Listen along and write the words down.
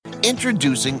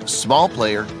Introducing Small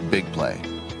Player, Big Play.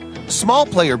 Small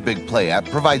Player, Big Play app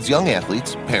provides young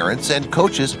athletes, parents, and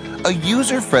coaches a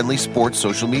user-friendly sports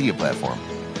social media platform.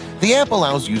 The app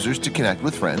allows users to connect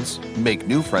with friends, make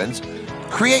new friends,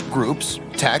 create groups,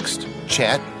 text,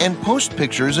 chat, and post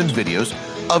pictures and videos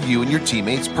of you and your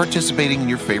teammates participating in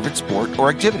your favorite sport or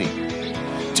activity.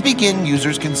 To begin,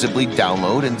 users can simply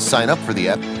download and sign up for the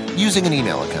app using an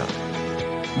email account.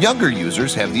 Younger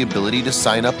users have the ability to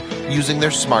sign up using their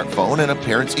smartphone and a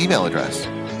parent's email address.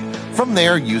 From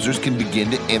there, users can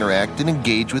begin to interact and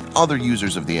engage with other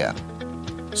users of the app.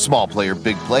 Small Player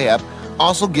Big Play app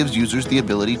also gives users the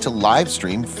ability to live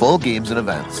stream full games and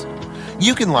events.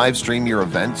 You can live stream your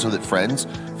event so that friends,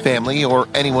 family, or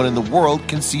anyone in the world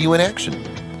can see you in action.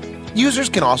 Users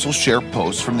can also share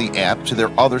posts from the app to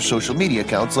their other social media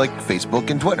accounts like Facebook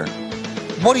and Twitter.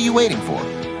 What are you waiting for?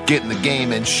 Get in the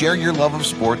game and share your love of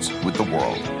sports with the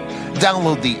world.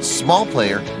 Download the Small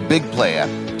Player Big Play app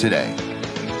today.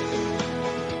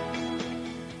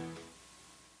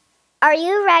 Are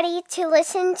you ready to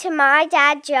listen to my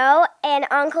dad Joe and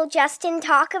Uncle Justin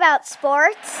talk about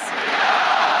sports?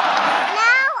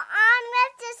 Now on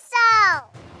with the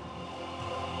show.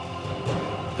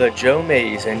 The Joe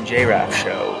Mays and J-Raff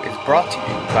Show is brought to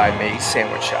you by Mays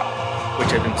Sandwich Shop,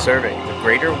 which has been serving the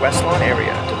greater West Lawn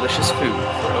area delicious food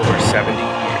for over 70 years.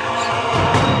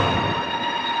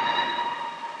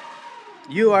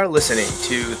 You are listening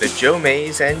to the Joe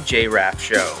Mays and J-Raff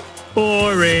Show.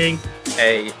 Boring.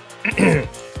 A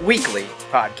weekly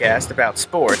podcast about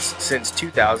sports since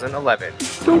 2011.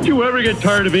 Don't you ever get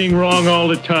tired of being wrong all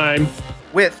the time?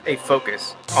 With a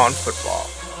focus on football.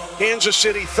 Kansas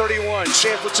City 31,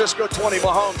 San Francisco 20.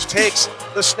 Mahomes takes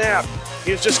the snap.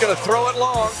 He's just going to throw it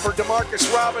long for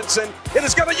Demarcus Robinson. It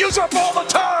is going to use up all the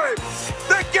time.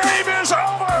 The game is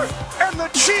over, and the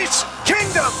Chiefs'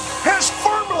 kingdom has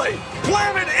firmly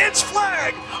planted its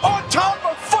flag on top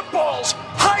of football's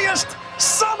highest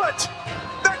summit.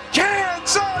 The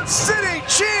Kansas City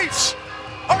Chiefs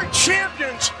are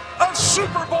champions of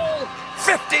Super Bowl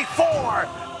 54.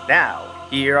 Now,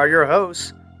 here are your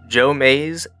hosts, Joe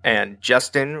Mays and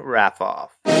Justin Raffoff.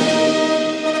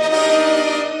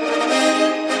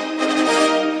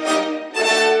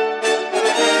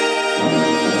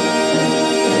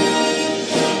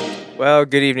 Well,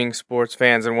 good evening, sports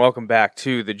fans, and welcome back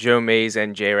to the Joe Mays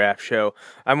and J-Raff Show.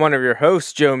 I'm one of your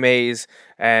hosts, Joe Mays,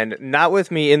 and not with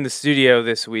me in the studio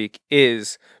this week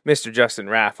is Mr. Justin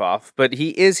Raffoff, but he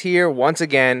is here once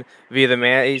again via the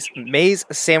Mays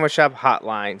Sandwich Shop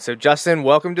hotline. So, Justin,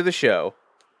 welcome to the show.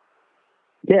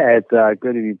 Yeah, it's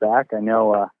good to be back. I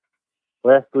know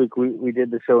last week we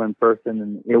did the show in person,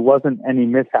 and it wasn't any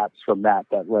mishaps from that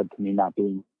led to me not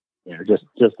being here, just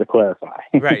to clarify.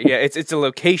 Right, yeah, it's a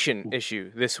location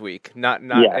issue this week, not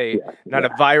a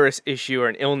virus issue or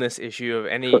an illness issue of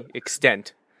any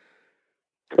extent.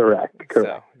 Correct.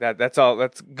 So that's all.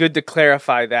 That's good to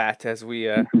clarify that, as we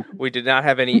did not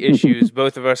have any issues.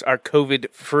 Both of us are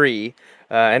COVID free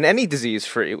and any disease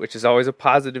free, which is always a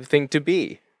positive thing to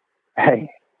be.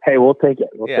 Hey, we'll take it.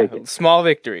 We'll take it. Small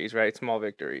victories, right? Small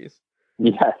victories.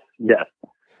 Yes.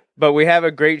 But we have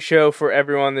a great show for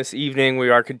everyone this evening. We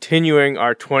are continuing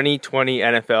our 2020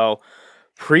 NFL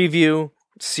preview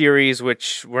series,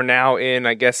 which we're now in,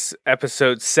 I guess,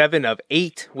 episode 7 of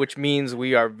 8, which means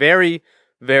we are very,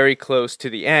 very close to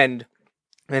the end.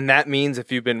 And that means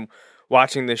if you've been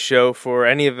watching this show for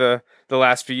any of the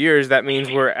last few years, that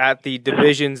means we're at the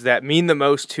divisions that mean the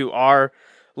most to our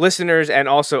listeners and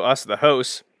also us, the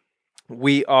hosts.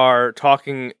 We are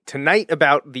talking tonight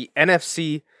about the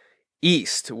NFC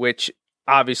East, which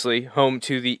obviously home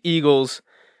to the Eagles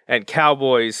and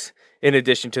Cowboys, in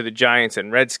addition to the Giants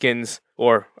and Redskins,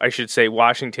 or I should say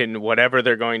Washington, whatever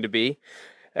they're going to be.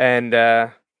 And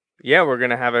we're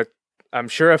going to have I'm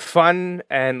sure a fun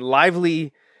and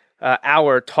lively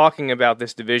hour talking about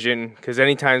this division, because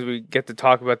anytime we get to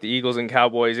talk about the Eagles and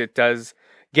Cowboys, it does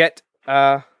get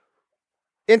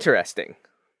interesting.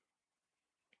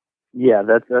 Yeah,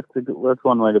 that's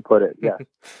one way to put it. Yeah.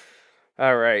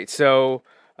 All right. So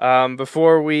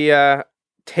before we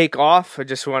take off, I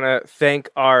just want to thank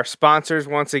our sponsors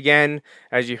once again.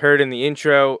 As you heard in the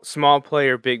intro, Small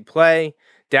Player Big Play.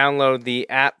 Download the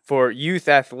app for youth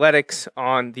athletics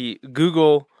on the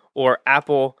Google or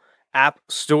Apple app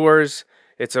stores.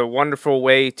 It's a wonderful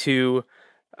way to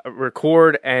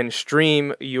record and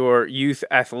stream your youth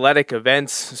athletic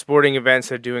events, sporting events.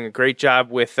 They're doing a great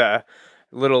job with a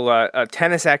little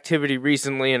tennis activity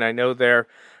recently, and I know they're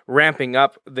ramping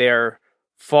up their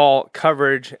fall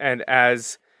coverage. And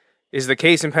as is the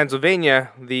case in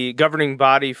Pennsylvania, the governing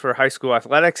body for high school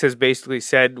athletics has basically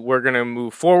said we're going to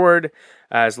move forward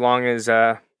as long as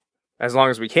as long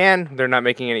as we can. They're not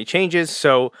making any changes.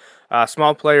 So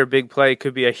Small Player, Big Play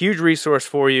could be a huge resource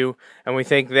for you. And we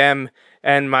thank them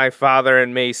and my father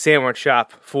and May's Sandwich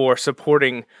Shop for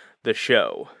supporting the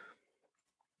show.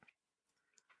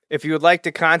 If you would like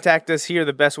to contact us here,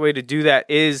 the best way to do that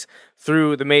is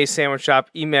through the May's Sandwich Shop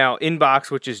email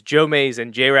inbox, which is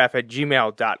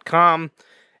joemaysandjraff@gmail.com.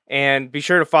 And be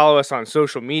sure to follow us on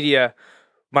social media.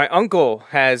 My uncle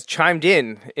has chimed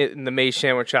in the May's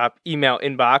Sandwich Shop email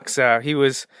inbox. He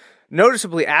was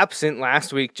noticeably absent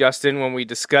last week, Justin, when we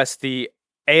discussed the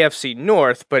AFC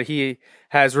North, but he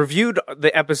has reviewed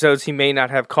the episodes he may not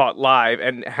have caught live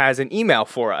and has an email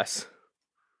for us.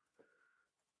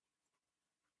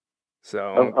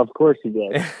 So of course he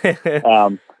did.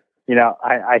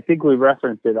 I think we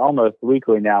reference it almost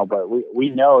weekly now, but we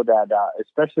know that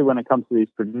especially when it comes to these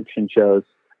prediction shows,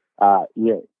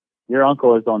 your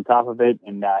uncle is on top of it,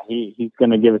 and he's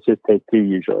going to give us his take too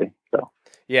usually. So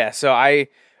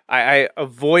I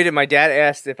avoided. My dad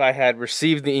asked if I had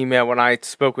received the email when I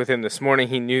spoke with him this morning.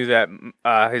 He knew that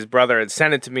his brother had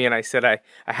sent it to me, and I said I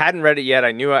hadn't read it yet.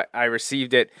 I knew I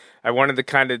received it. I wanted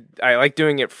to I like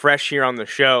doing it fresh here on the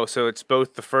show, so it's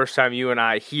both the first time you and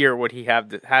I hear what he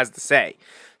has to say.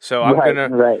 So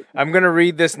I'm gonna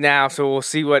read this now, so we'll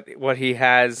see what he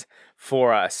has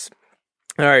for us.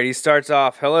 All right, he starts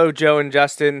off, "Hello, Joe and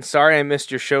Justin. Sorry I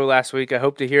missed your show last week. I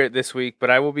hope to hear it this week, but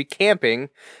I will be camping,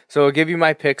 so I'll give you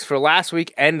my picks for last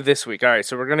week and this week." All right,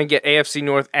 so we're going to get AFC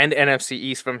North and NFC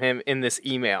East from him in this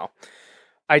email.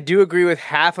 "I do agree with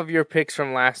half of your picks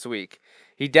from last week.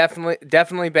 He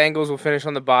definitely Bengals will finish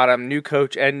on the bottom, new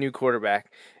coach and new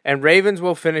quarterback. And Ravens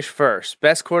will finish first.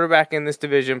 Best quarterback in this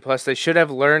division, plus they should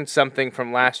have learned something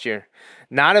from last year.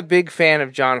 Not a big fan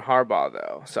of John Harbaugh,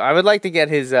 though. So I would like to get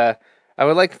his... I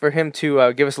would like for him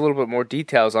to give us a little bit more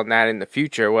details on that in the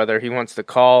future, whether he wants to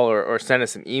call or send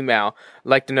us an email. I'd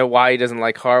like to know why he doesn't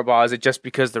like Harbaugh. Is it just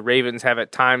because the Ravens have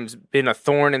at times been a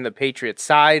thorn in the Patriots'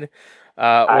 side?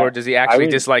 Or does he actually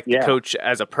dislike the coach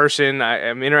as a person?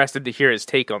 I'm interested to hear his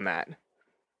take on that.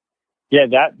 Yeah,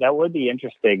 that would be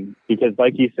interesting because,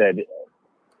 like you said,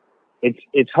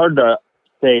 it's hard to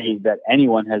say that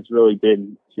anyone has really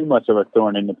been too much of a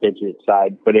thorn in the Patriots'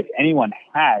 side. But if anyone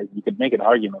has, you could make an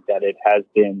argument that it has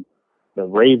been the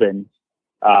Ravens.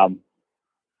 I'm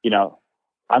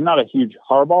not a huge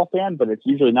Harbaugh fan, but it's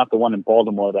usually not the one in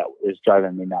Baltimore that is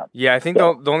driving me nuts. Yeah, I think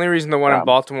the only reason the one in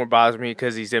Baltimore bothers me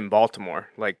because he's in Baltimore.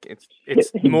 Like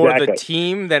it's more the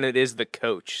team than it is the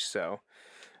coach. So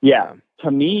yeah,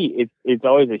 to me, it's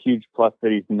always a huge plus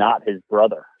that he's not his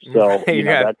brother. So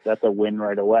that's a win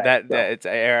right away.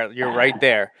 You're right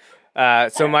there.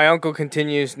 So my uncle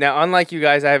continues, "Now, unlike you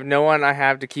guys, I have no one I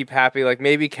have to keep happy, like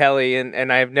maybe Kelly,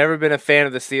 and I have never been a fan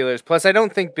of the Steelers. Plus, I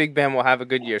don't think Big Ben will have a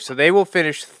good year, so they will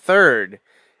finish third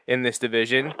in this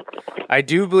division. I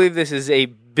do believe this is a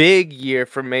big year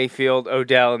for Mayfield,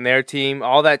 Odell, and their team.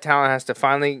 All that talent has to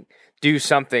finally do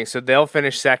something, so they'll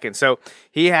finish second." So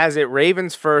he has it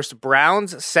Ravens first,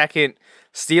 Browns second,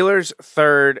 Steelers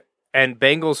third, and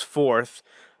Bengals fourth.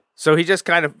 So he just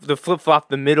kind of the flip-flop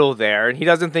the middle there, and he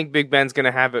doesn't think Big Ben's going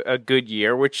to have a good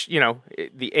year, which,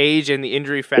 the age and the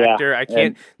injury factor, I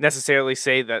can't necessarily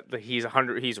say that he's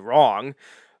wrong,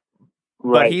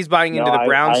 right. But he's buying into the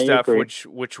Brown stuff,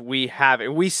 which we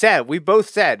haven't. We both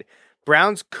said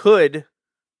Browns could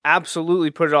absolutely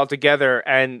put it all together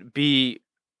and be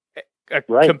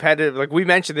competitive. Like we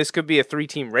mentioned, this could be a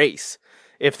 3-team race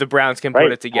if the Browns can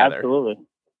put it together. Absolutely.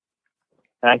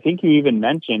 And I think you even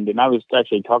mentioned, and I was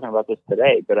actually talking about this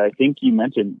today, but I think you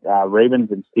mentioned Ravens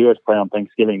and Steelers play on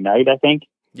Thanksgiving night, I think.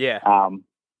 Yeah.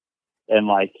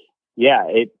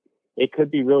 It could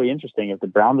be really interesting if the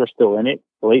Browns are still in it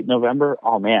late November.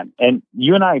 Oh, man. And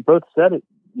you and I both said it,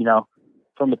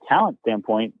 from a talent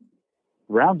standpoint,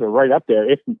 Browns are right up there.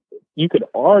 If you could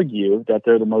argue that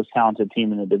they're the most talented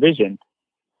team in the division,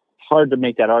 it's hard to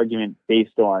make that argument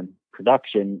based on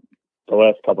production the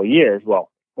last couple of years. Well,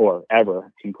 or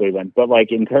ever in Cleveland. But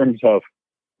in terms of,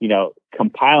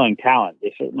 compiling talent,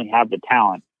 they certainly have the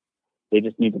talent. They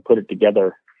just need to put it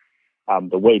together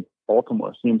the way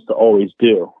Baltimore seems to always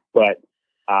do. But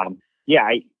I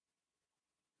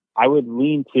would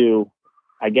lean to,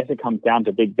 I guess it comes down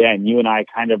to Big Ben. You and I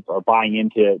kind of are buying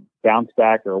into bounce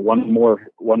back or one more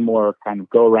kind of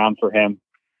go around for him.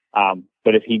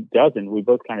 But if he doesn't, we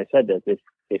both kind of said this,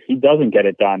 if he doesn't get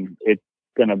it done, it's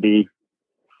going to be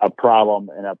a problem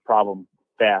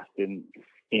fast in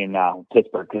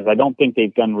Pittsburgh, because I don't think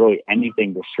they've done really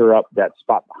anything to shore up that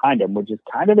spot behind him, which is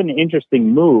kind of an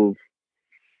interesting move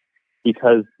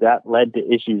because that led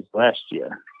to issues last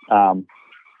year. And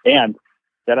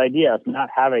that idea of not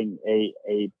having a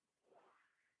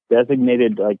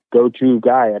designated like go-to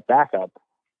guy at backup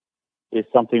is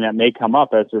something that may come up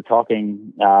as we're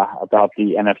talking about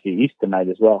the NFC East tonight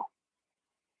as well.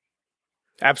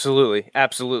 Absolutely.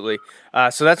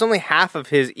 So that's only half of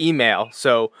his email.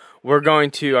 So I'm going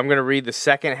to read the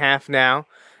second half now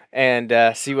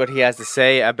and see what he has to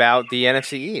say about the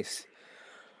NFC East.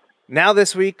 Now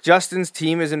this week, Justin's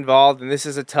team is involved, and this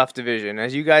is a tough division.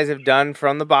 As you guys have done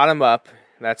from the bottom up,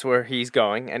 that's where he's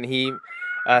going. And he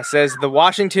says the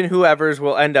Washington whoever's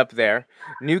will end up there.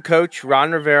 New coach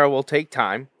Ron Rivera will take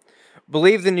time.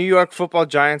 Believe the New York Football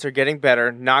Giants are getting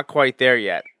better, not quite there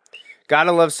yet.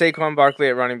 Gotta love Saquon Barkley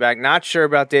at running back. Not sure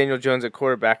about Daniel Jones at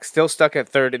quarterback. Still stuck at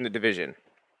third in the division.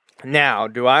 Now,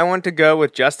 do I want to go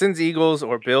with Justin's Eagles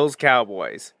or Bills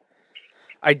Cowboys?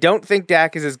 I don't think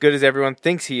Dak is as good as everyone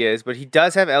thinks he is, but he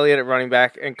does have Elliott at running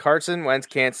back, and Carson Wentz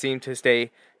can't seem to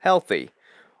stay healthy.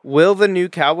 Will the new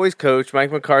Cowboys coach,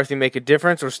 Mike McCarthy, make a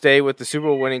difference or stay with the Super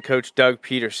Bowl winning coach, Doug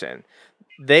Peterson?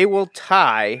 They will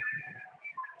tie,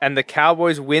 and the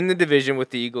Cowboys win the division with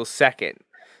the Eagles second.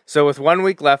 So with 1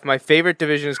 week left, my favorite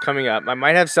division is coming up. I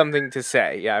might have something to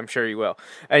say. Yeah, I'm sure you will.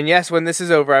 And yes, when this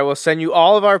is over, I will send you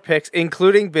all of our picks,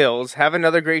 including Bills. Have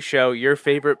another great show. Your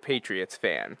favorite Patriots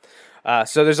fan.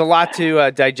 So there's a lot to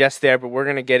digest there, but we're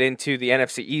going to get into the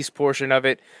NFC East portion of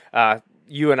it.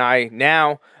 You and I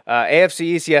now. AFC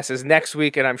East, yes, is next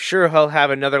week, and I'm sure he'll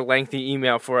have another lengthy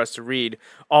email for us to read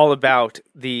all about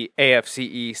the AFC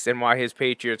East and why his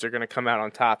Patriots are going to come out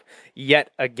on top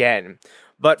yet again.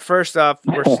 But first off,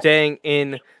 we're staying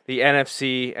in the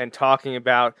NFC and talking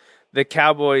about the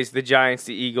Cowboys, the Giants,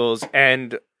 the Eagles,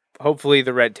 and hopefully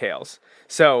the Red Tails.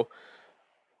 So,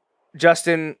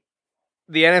 Justin,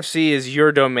 the NFC is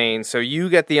your domain, so you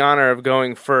get the honor of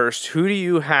going first. Who do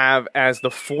you have as the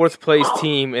fourth place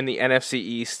team in the NFC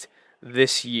East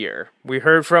this year? We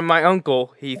heard from my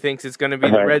uncle. He thinks it's going to be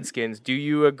the Redskins. Do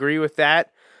you agree with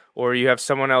that, or you have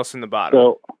someone else in the bottom?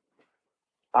 So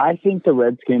I think the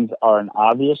Redskins are an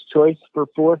obvious choice for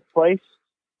fourth place,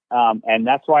 and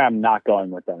that's why I'm not going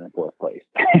with them in fourth place.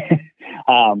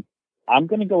 I'm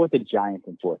going to go with the Giants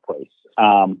in fourth place.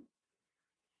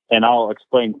 And I'll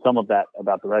explain some of that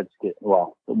about the Redskins,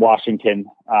 Washington,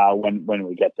 when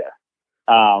we get there.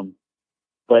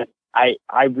 But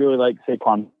I really like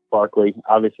Saquon Barkley.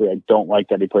 Obviously, I don't like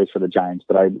that he plays for the Giants,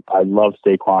 but I love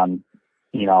Saquon.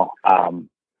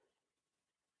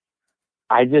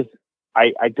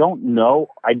 I don't know.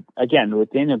 Again,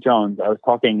 with Daniel Jones, I was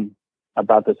talking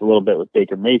about this a little bit with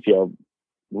Baker Mayfield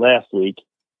last week,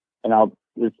 and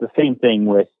it's the same thing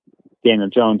with Daniel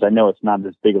Jones. I know it's not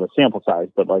as big of a sample size,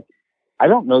 but I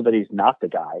don't know that he's not the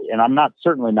guy, and I'm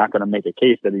certainly not going to make a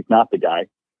case that he's not the guy,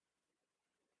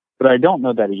 but I don't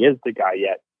know that he is the guy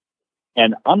yet.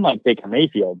 And unlike Baker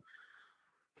Mayfield,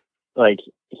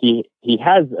 he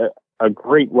has a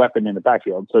great weapon in the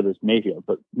backfield. So does Mayfield,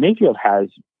 but Mayfield has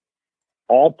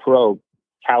all pro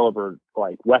caliber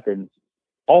weapons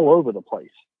all over the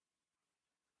place.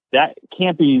 That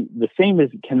can't be the same as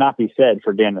cannot be said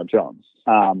for Daniel Jones.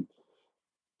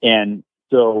 And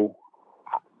so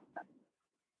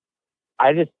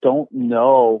I just don't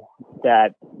know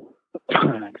that,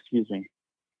 excuse me,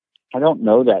 I don't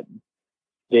know that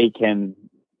they can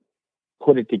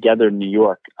put it together in New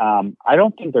York. I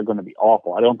don't think they're going to be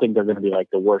awful. I don't think they're going to be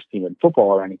the worst team in football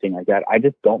or anything like that. I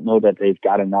just don't know that they've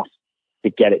got enough to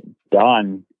get it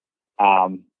done.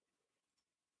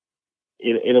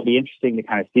 It'll be interesting to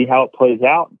kind of see how it plays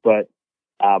out, but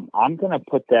I'm going to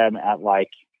put them at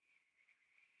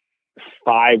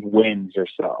 5 wins or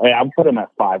so. I'll put them at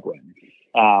 5 wins.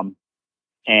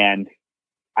 And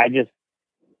I'm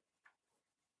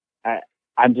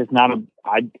just not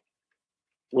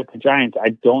with the Giants. I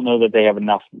don't know that they have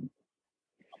enough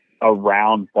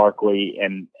around Barkley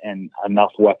and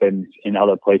enough weapons in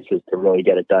other places to really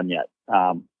get it done yet.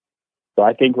 So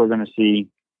I think we're going to see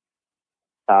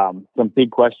some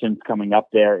big questions coming up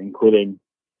there, including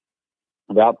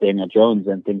about Daniel Jones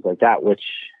and things like that, which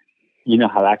you know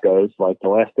how that goes. The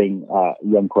last thing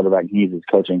young quarterback needs is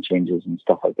coaching changes and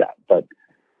stuff like that. But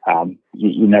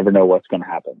you never know what's going to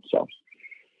happen.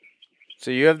 So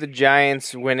you have the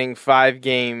Giants winning 5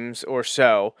 games or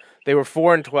so. They were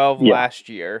 4-12 last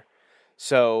year.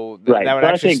 So that would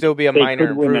actually still be a minor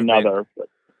improvement. Another,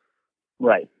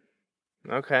 right.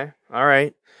 Okay. All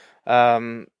right.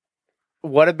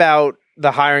 What about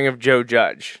the hiring of Joe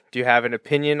Judge? Do you have an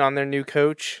opinion on their new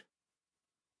coach?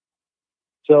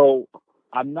 So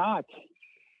I'm not.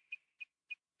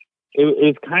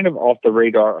 It's kind of off the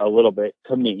radar a little bit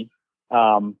to me.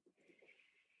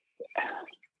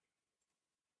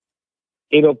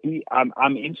 It'll be.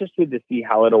 I'm interested to see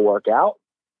how it'll work out.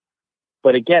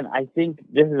 But again, I think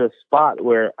this is a spot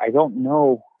where I don't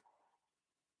know.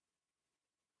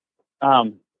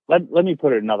 Let me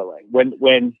put it another way.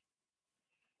 When,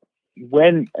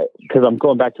 because I'm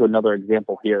going back to another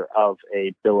example here of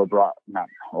a Bill O'Brien.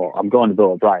 I'm going to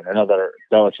Bill O'Brien, another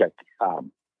Belichick,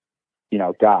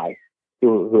 guy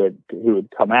who had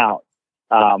come out.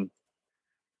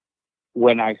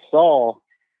 When I saw,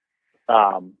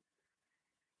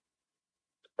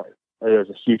 there was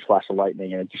a huge flash of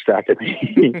lightning and it distracted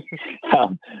me.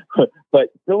 But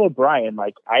Bill O'Brien,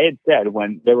 like I had said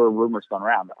when there were rumors going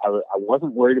around, I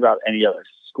wasn't worried about any other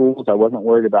schools. I wasn't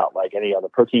worried about like any other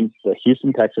pro teams. The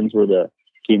Houston Texans were the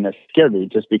team that scared me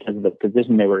just because of the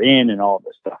position they were in and all of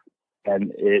this stuff.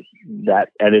 And that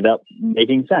ended up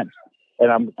making sense.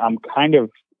 And I'm kind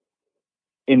of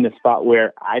in the spot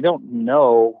where I don't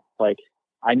know, like,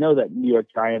 I know that New York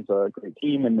Giants are a great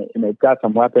team and they've got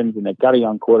some weapons and they've got a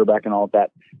young quarterback and all of that.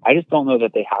 I just don't know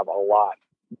that they have a lot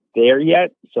there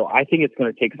yet. So I think it's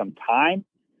going to take some time.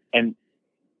 And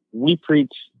we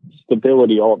preach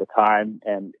stability all the time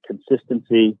and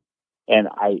consistency. And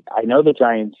I know the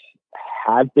Giants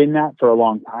have been that for a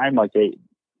long time. Like they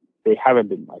haven't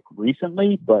been like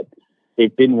recently, but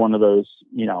they've been one of those,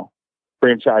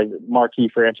 marquee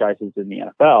franchises in the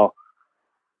NFL.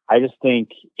 I just think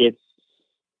it's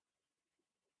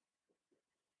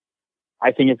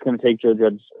going to take Joe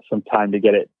Judge some time to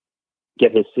get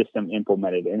his system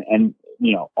implemented. And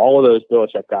all of those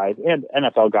Belichick guys and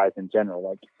NFL guys in general,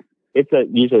 like it's a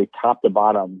usually top to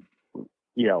bottom,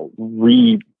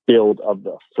 rebuild of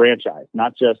the franchise,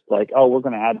 not just like, oh, we're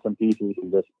going to add some pieces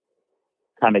and just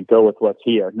kind of go with what's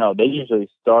here. No, they usually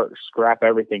scrap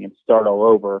everything and start all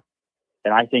over.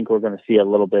 And I think we're going to see a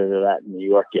little bit of that in New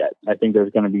York yet. I think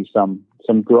there's going to be some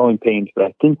growing pains, but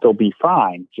I think they'll be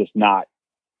fine, just not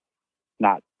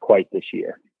quite this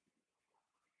year.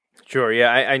 Sure.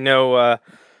 Yeah. I know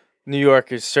New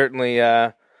York is certainly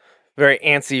very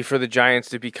antsy for the Giants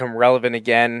to become relevant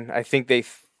again. I think they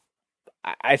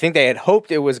had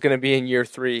hoped it was going to be in year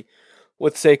 3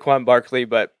 with Saquon Barkley,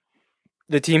 but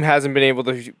the team hasn't been able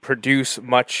to produce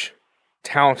much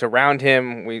talent around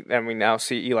him. We now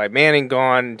see Eli Manning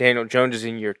gone. Daniel Jones is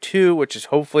in year 2, which is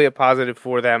hopefully a positive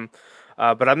for them.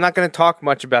 But I'm not going to talk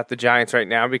much about the Giants right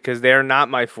now because they are not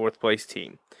my 4th place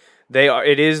team. They are.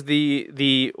 It is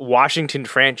the Washington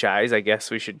franchise, I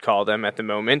guess we should call them at the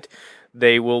moment.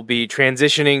 They will be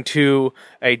transitioning to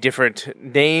a different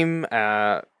name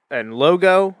and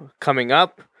logo coming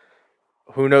up.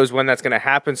 Who knows when that's going to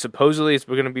happen? Supposedly it's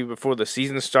going to be before the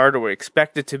season start, or we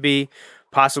expect it to be,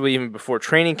 possibly even before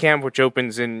training camp, which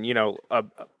opens in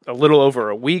a little over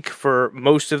a week for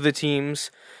most of the teams.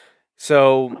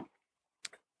 So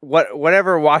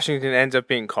whatever Washington ends up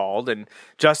being called, and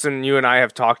Justin, you and I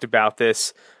have talked about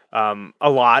this a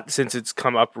lot since it's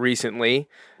come up recently,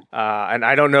 and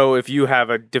I don't know if you have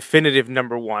a definitive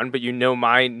number 1, but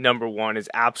my number 1 is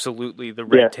absolutely the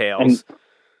Red Tails.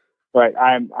 Right,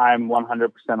 I'm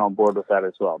 100% on board with that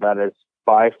as well. That is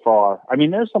by far. I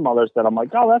mean, there's some others that I'm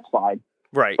like, oh, that's fine,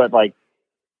 right? But like,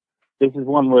 this is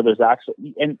one where there's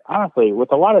actually, and honestly,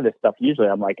 with a lot of this stuff, usually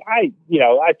I'm like, I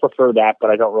prefer that,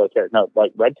 but I don't really care. No,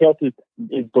 like Red Tails is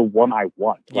the one I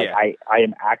want. Like I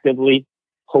am actively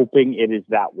hoping it is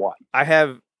that one. I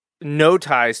have no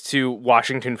ties to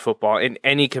Washington football in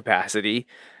any capacity,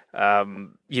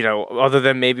 other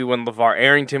than maybe when LeVar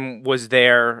Arrington was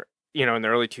there, in the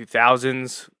early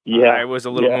 2000s. I was a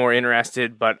little more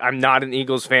interested, but I'm not an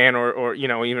Eagles fan or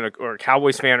even a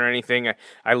Cowboys fan or anything.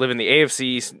 I live in the AFC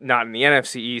East, not in the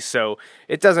NFC East, so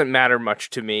it doesn't matter much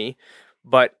to me.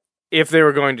 But if they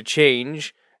were going to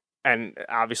change, and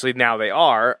obviously now they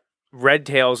are, Red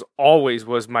Tails always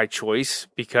was my choice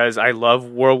because I love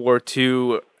World War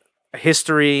II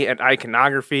history and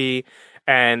iconography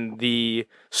and the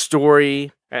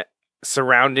story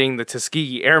surrounding the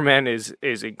Tuskegee Airmen is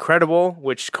incredible,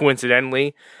 which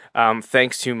coincidentally,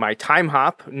 thanks to my time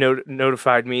hop,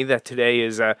 notified me that today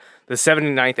is the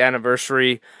 79th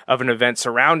anniversary of an event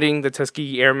surrounding the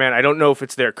Tuskegee Airmen. I don't know if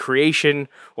it's their creation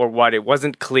or what. It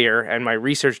wasn't clear, and my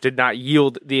research did not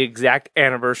yield the exact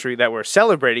anniversary that we're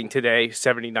celebrating today,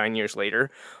 79 years later.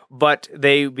 But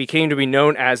they became to be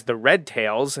known as the Red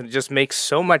Tails, and it just makes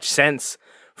so much sense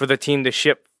for the team to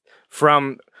ship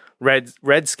from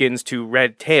Redskins to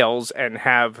Red Tails and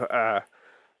have,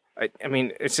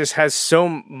 it just has so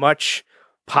much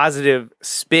positive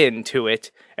spin to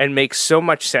it and makes so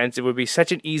much sense. It would be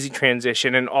such an easy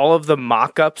transition, and all of the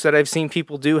mock-ups that I've seen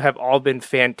people do have all been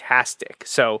fantastic.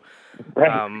 So,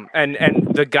 and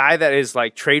the guy that is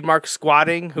like trademark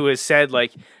squatting, who has said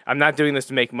like, I'm not doing this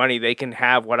to make money, they can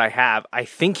have what I have. I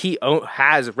think he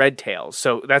has Red Tails,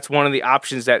 so that's one of the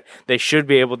options that they should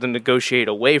be able to negotiate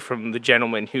away from the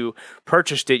gentleman who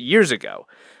purchased it years ago.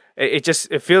 It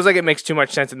feels like it makes too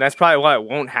much sense, and that's probably why it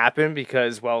won't happen,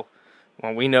 because well,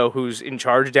 we know who's in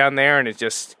charge down there, and it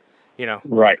just,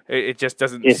 right. It just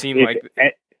doesn't seem like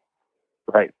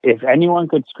right. If anyone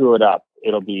could screw it up,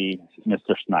 it'll be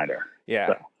Mr. Snyder. Yeah.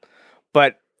 So.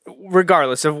 But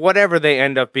regardless of whatever they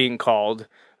end up being called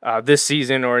this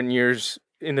season or in years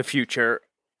in the future,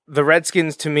 the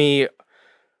Redskins, to me,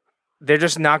 they're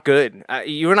just not good.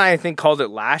 You and I think, called it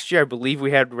last year. I believe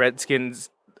we had Redskins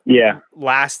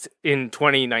last in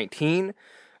 2019.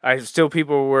 Still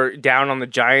people were down on the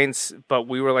Giants, but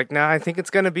we were like, I think it's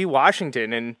going to be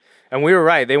Washington. And we were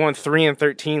right. They won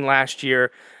 3-13 last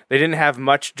year. They didn't have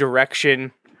much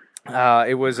direction.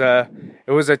 It was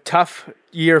a tough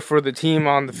year for the team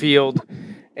on the field.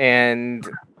 And,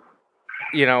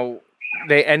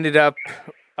 they ended up,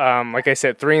 like I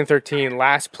said, 3-13,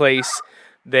 last place.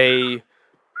 They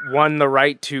won the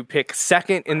right to pick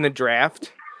second in the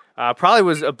draft. Probably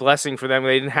was a blessing for them.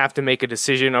 They didn't have to make a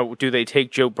decision of do they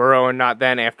take Joe Burrow or not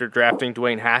then after drafting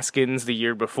Dwayne Haskins the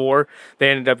year before.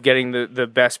 They ended up getting the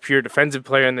best pure defensive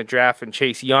player in the draft, and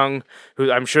Chase Young,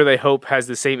 who I'm sure they hope has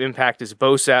the same impact as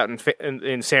Bosa out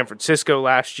in San Francisco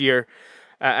last year.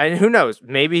 And who knows,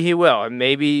 maybe he will. And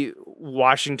maybe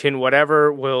Washington,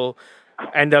 whatever, will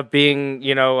end up being,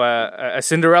 a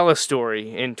Cinderella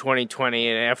story in 2020.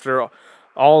 And after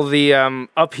all the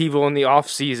upheaval in the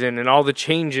offseason and all the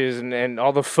changes and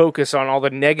all the focus on all the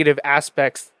negative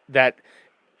aspects that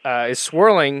is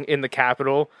swirling in the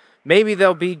Capitol, maybe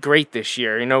they'll be great this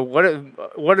year. What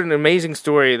an amazing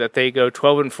story that they go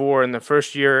 12-4 in the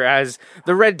first year as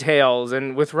the Red Tails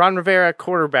and with Ron Rivera at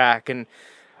quarterback. And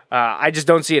I just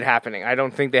don't see it happening. I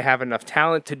don't think they have enough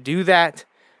talent to do that.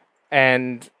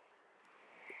 And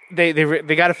they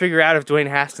got to figure out if Dwayne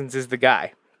Haskins is the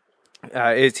guy.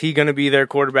 Is he going to be their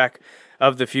quarterback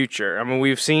of the future? I mean,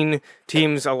 we've seen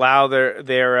teams allow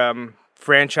their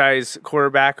franchise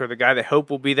quarterback, or the guy they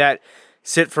hope will be that,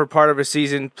 sit for part of a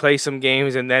season, play some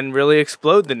games, and then really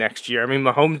explode the next year. I mean,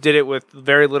 Mahomes did it with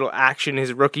very little action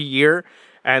his rookie year,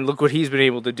 and look what he's been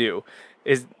able to do.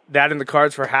 Is that in the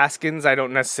cards for Haskins? I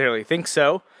don't necessarily think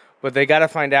so, but they got to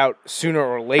find out sooner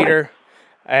or later.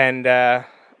 And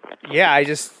I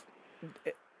just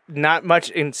not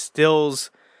much instills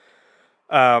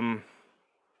a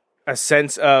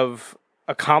sense of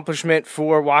accomplishment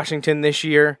for Washington this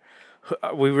year.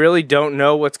 We really don't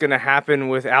know what's going to happen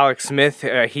with Alex Smith.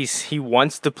 He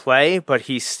wants to play, but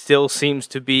he still seems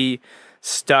to be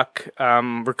stuck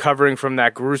recovering from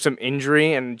that gruesome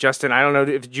injury. And Justin, I don't know,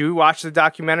 did you watch the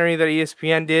documentary that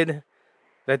ESPN did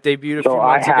that debuted a few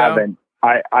months ago? I haven't.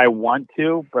 I want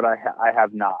to, but I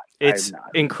have not. It's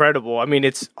incredible. I mean,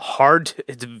 it's hard.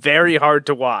 It's very hard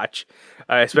to watch,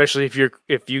 especially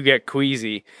if you get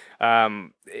queasy.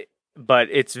 But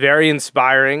it's very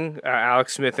inspiring.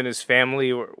 Alex Smith and his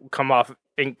family come off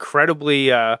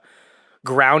incredibly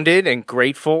grounded and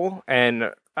grateful,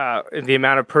 and the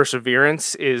amount of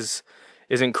perseverance is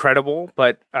incredible.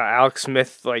 But Alex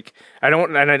Smith, I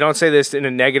don't say this in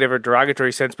a negative or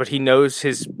derogatory sense, but he knows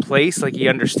his place. Like, he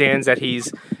understands that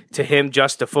he's, to him,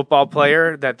 just a football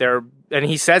player. And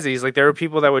he says it. He's like, there are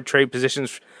people that would trade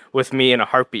positions with me in a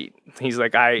heartbeat. He's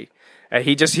like,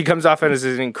 he comes off as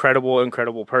an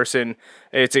incredible person.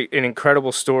 It's an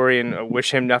incredible story, and I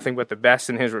wish him nothing but the best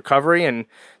in his recovery. And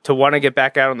to want to get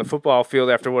back out on the football field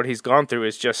after what he's gone through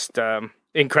is just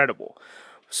incredible.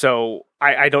 So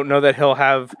I don't know that he'll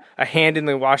have a hand in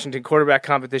the Washington quarterback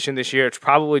competition this year. It's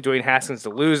probably Dwayne Haskins to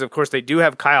lose. Of course, they do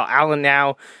have Kyle Allen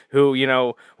now, who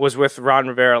was with Ron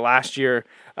Rivera last year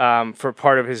for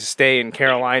part of his stay in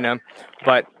Carolina,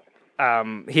 but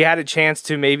he had a chance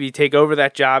to maybe take over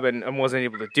that job and wasn't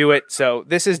able to do it. So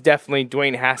this is definitely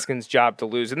Dwayne Haskins' job to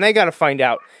lose, and they got to find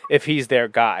out if he's their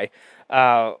guy.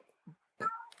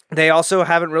 They also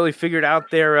haven't really figured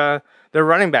out their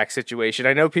running back situation.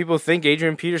 I know people think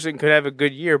Adrian Peterson could have a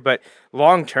good year, but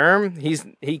long term, he's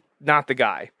not the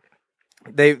guy.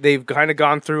 They've kind of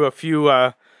gone through a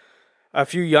few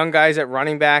young guys at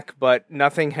running back, but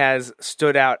nothing has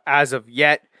stood out as of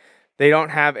yet. They don't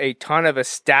have a ton of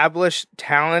established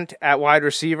talent at wide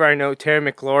receiver. I know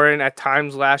Terry McLaurin at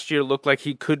times last year looked like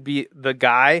he could be the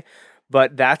guy,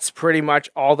 but that's pretty much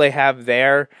all they have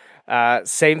there.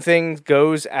 Same thing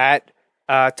goes at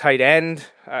tight end.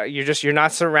 You're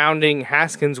not surrounding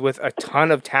Haskins with a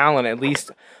ton of talent, at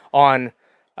least on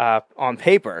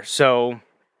paper. So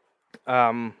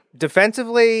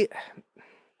defensively,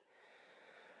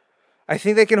 I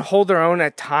think they can hold their own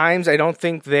at times. I don't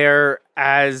think they're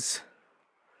as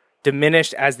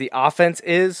diminished as the offense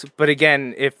is. But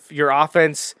again, if your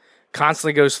offense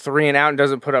constantly goes 3 and out and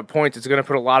doesn't put up points, it's going to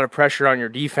put a lot of pressure on your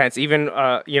defense. Even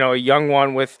a young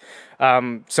one with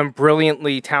some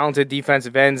brilliantly talented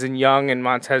defensive ends in Young and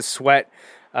Montez Sweat,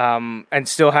 and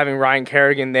still having Ryan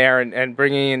Kerrigan there and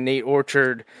bringing in Nate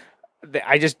Orchard.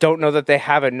 I just don't know that they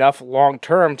have enough long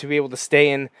term to be able to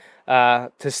stay in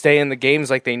the games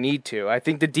like they need to. I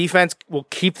think the defense will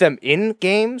keep them in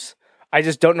games. I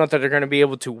just don't know that they're going to be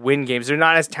able to win games. They're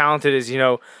not as talented as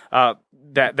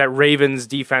that Ravens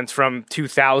defense from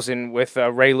 2000 with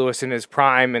Ray Lewis in his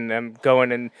prime and them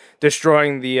going and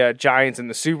destroying the Giants in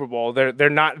the Super Bowl. They're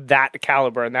not that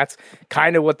caliber, and that's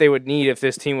kind of what they would need if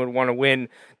this team would want to win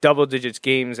double digits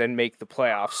games and make the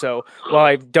playoffs. So while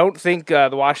I don't think the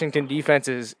Washington defense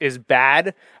is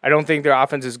bad, I don't think their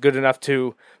offense is good enough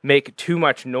to make too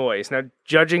much noise. Now,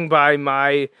 judging by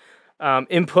my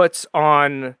inputs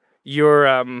on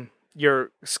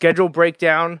your schedule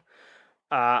breakdown,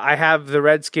 I have the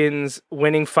Redskins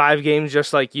winning 5 games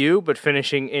just like you, but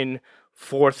finishing in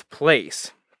 4th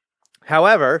place.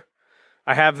 However,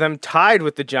 I have them tied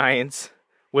with the Giants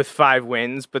with 5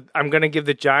 wins, but I'm going to give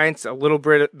the Giants a little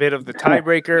bit of the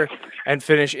tiebreaker and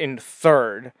finish in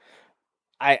 3rd.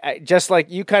 I just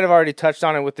like you kind of already touched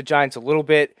on it with the Giants a little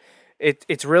bit.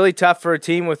 It's really tough for a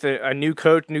team with a new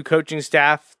coach, new coaching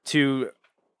staff to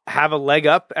have a leg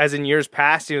up as in years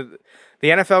past. The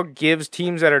NFL gives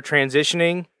teams that are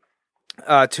transitioning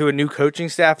to a new coaching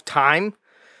staff time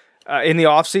in the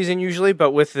offseason usually,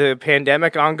 but with the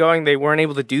pandemic ongoing, they weren't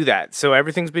able to do that. So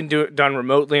everything's been done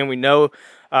remotely, and we know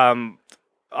a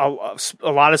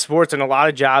lot of sports and a lot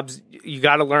of jobs, you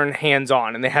got to learn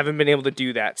hands-on, and they haven't been able to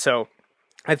do that. So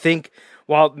I think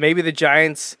while maybe the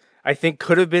Giants, I think,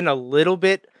 could have been a little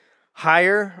bit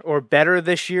higher or better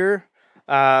this year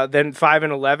than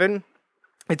 5-11,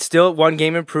 it's still 1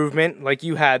 game improvement like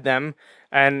you had them.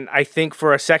 And I think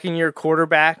for a second-year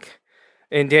quarterback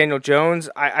in Daniel Jones,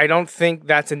 I don't think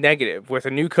that's a negative. With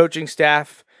a new coaching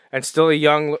staff and still a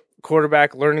young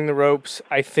quarterback learning the ropes,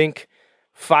 I think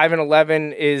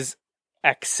 5-11 is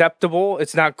acceptable.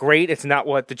 It's not great. It's not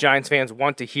what the Giants fans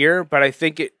want to hear, but I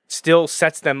think it still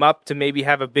sets them up to maybe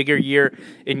have a bigger year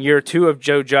in year 2 of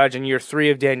Joe Judge and year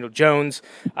 3 of Daniel Jones.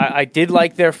 I did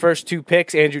like their first 2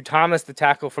 picks, Andrew Thomas, the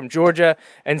tackle from Georgia,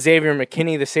 and Xavier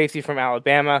McKinney, the safety from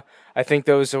Alabama. I think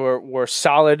those were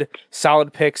solid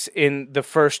picks in the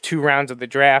first 2 rounds of the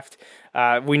draft.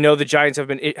 We know the Giants have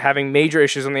been having major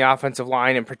issues on the offensive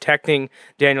line, and protecting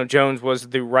Daniel Jones was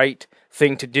the right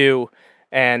thing to do.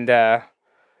 And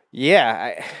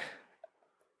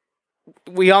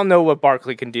we all know what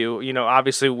Barkley can do.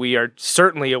 Obviously we are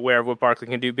certainly aware of what Barkley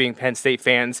can do being Penn State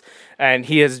fans, and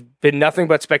he has been nothing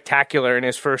but spectacular in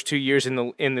his first 2 years in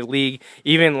the league.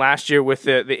 Even last year with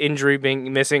the injury,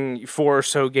 being missing 4 or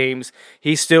so games,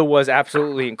 he still was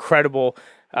absolutely incredible.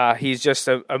 He's just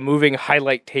a moving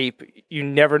highlight tape. You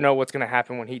never know what's going to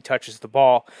happen when he touches the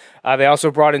ball. They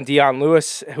also brought in Dion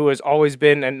Lewis, who has always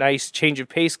been a nice change of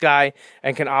pace guy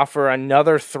and can offer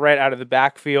another threat out of the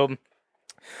backfield.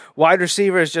 Wide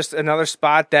receiver is just another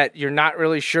spot that you're not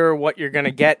really sure what you're going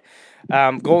to get.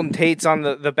 Golden Tate's on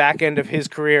the back end of his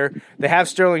career. They have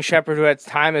Sterling Shepard, who at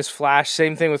time has flashed.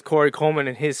 Same thing with Corey Coleman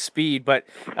and his speed, but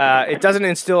it doesn't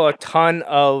instill a ton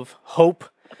of hope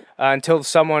until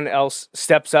someone else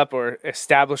steps up or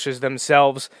establishes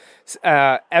themselves.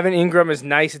 Evan Ingram is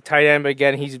nice at tight end, but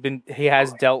again, he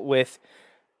has dealt with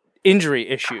injury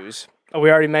issues. We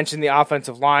already mentioned the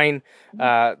offensive line.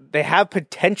 They have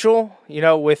potential,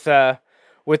 with the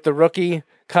rookie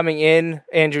coming in,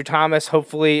 Andrew Thomas,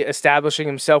 hopefully establishing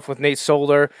himself with Nate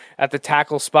Solder at the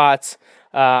tackle spots,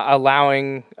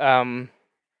 allowing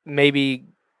maybe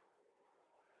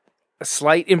a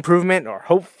slight improvement or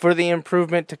hope for the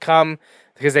improvement to come,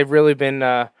 because they've really been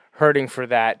hurting for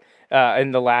that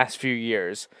in the last few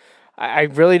years. I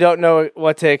really don't know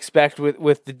what to expect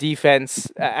with the defense.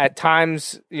 At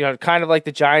times, kind of like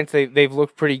the Giants, they've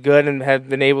looked pretty good and have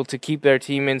been able to keep their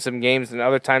team in some games, and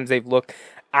other times they've looked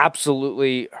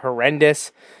absolutely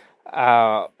horrendous.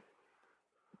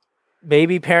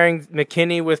 Maybe pairing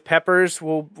McKinney with Peppers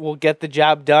will get the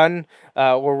job done.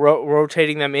 We're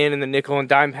rotating them in the nickel and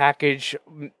dime package.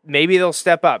 Maybe they'll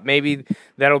step up. Maybe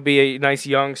that'll be a nice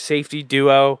young safety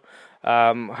duo.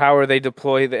 However they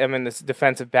deploy them in this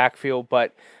defensive backfield.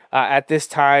 But at this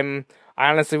time, I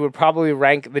honestly would probably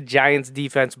rank the Giants'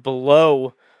 defense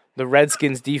below the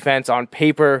Redskins defense on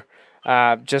paper,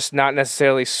 just not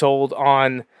necessarily sold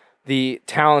on the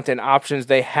talent and options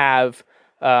they have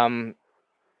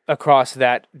across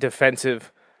that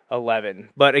defensive 11.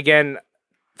 But again,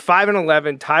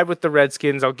 5-11, tied with the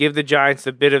Redskins. I'll give the Giants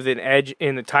a bit of an edge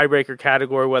in the tiebreaker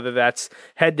category, whether that's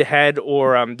head-to-head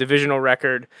or divisional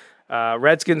record.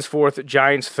 Redskins 4th,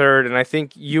 Giants 3rd, and I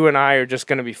think you and I are just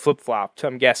going to be flip-flopped,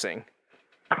 I'm guessing.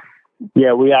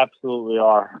 Yeah, we absolutely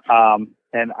are.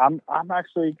 And I'm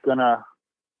actually going to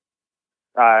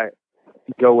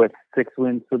go with 6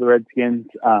 wins for the Redskins.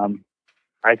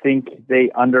 I think they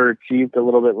underachieved a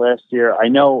little bit last year. I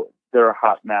know they're a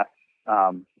hot mess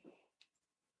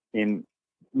in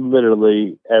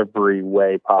literally every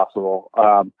way possible.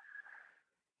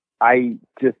 I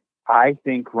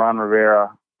think Ron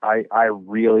Rivera, I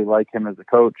really like him as a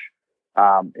coach.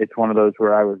 It's one of those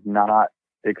where I was not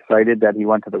excited that he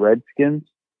went to the Redskins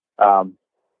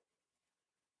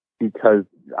because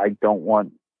I don't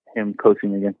want him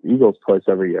coaching against the Eagles twice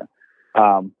every year.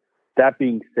 That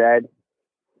being said,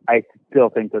 I still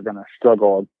think they're going to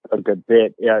struggle a good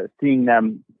bit. Seeing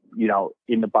them,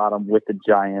 in the bottom with the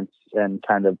Giants and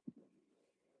kind of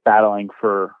battling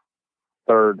for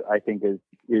 3rd, I think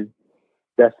is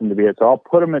destined to be it. So I'll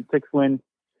put them at 6 wins.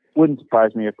 Wouldn't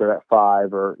surprise me if they're at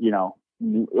 5 or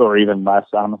even less,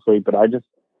 honestly. But I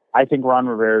think Ron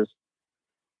Rivera's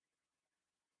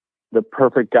the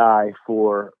perfect guy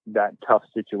for that tough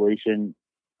situation.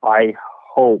 I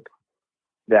hope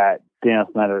that Dan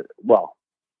Snyder,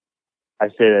 I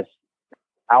say this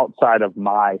outside of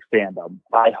my fandom,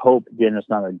 I hope Daniel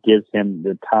Snyder gives him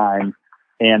the time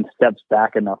and steps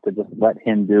back enough to just let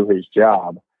him do his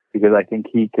job, because I think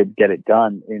he could get it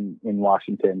done in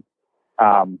Washington.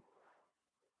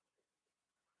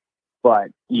 But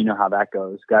you know how that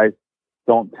goes. Guys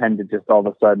don't tend to just all of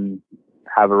a sudden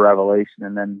have a revelation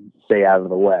and then stay out of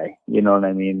the way. You know what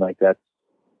I mean? Like that's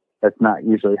not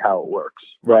usually how it works.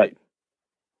 Right.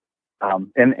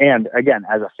 And again,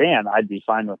 as a fan, I'd be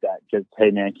fine with that. Just, hey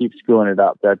man, keep screwing it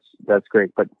up. That's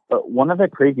great. But one of the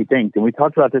crazy things, and we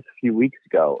talked about this a few weeks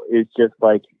ago, is just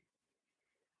like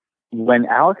when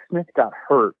Alex Smith got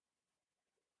hurt,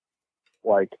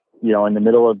 in the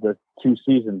middle of the 2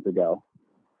 seasons ago,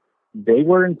 they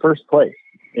were in first place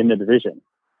in the division.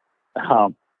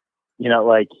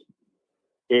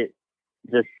 It's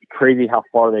just crazy how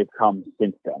far they've come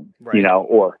since then, right.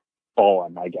 Or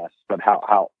fallen, I guess, but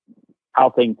how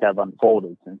things have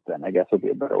unfolded since then, I guess would be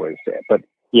a better way to say it. But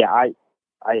yeah, I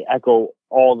echo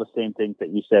all the same things that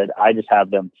you said. I just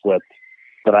have them flipped,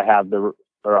 but I have the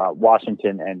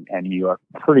Washington and New York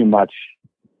pretty much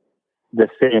the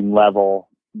same level,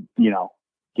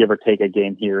 give or take a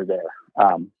game here or there.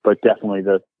 But definitely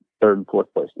the 3rd and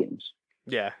 4th place teams.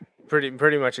 Yeah,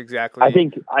 pretty much exactly. I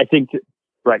think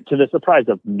right, to the surprise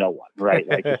of no one, right?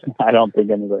 Like I don't think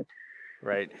anybody.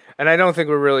 Right. And I don't think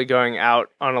we're really going out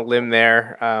on a limb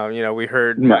there. We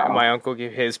heard my uncle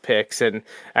give his picks. And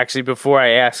actually, before I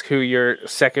ask who your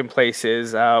second place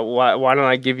is, why don't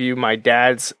I give you my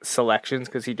dad's selections?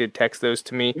 Because he did text those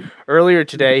to me earlier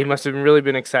today. He must have really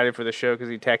been excited for the show because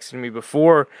he texted me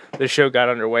before the show got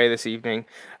underway this evening.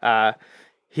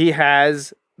 He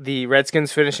has the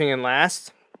Redskins finishing in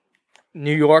last,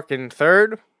 New York in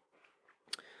 3rd,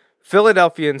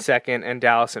 Philadelphia in 2nd, and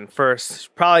Dallas in 1st.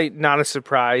 Probably not a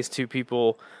surprise to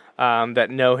people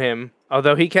that know him,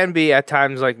 although he can be at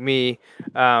times, like me,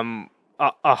 a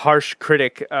harsh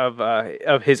critic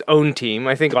of his own team.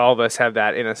 I think all of us have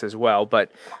that in us as well.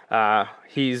 But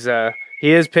he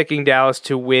is picking Dallas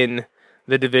to win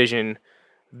the division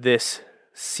this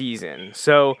season.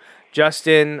 So,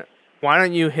 Justin, why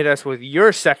don't you hit us with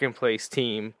your second place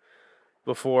team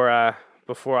before I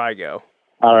go?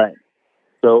 All right.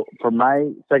 So for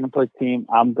my second place team,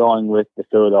 I'm going with the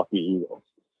Philadelphia Eagles.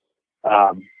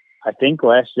 I think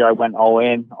last year I went all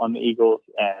in on the Eagles,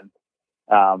 and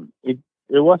it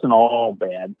wasn't all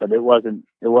bad, but it wasn't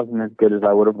as good as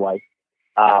I would have liked.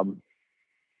 I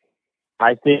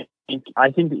think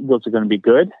the Eagles are going to be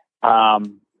good. I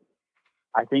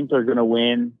think they're going to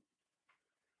win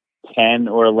 10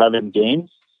 or 11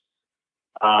 games,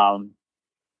 and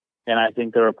I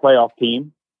think they're a playoff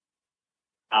team.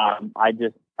 I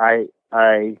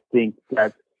think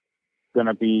that's going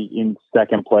to be in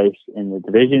second place in the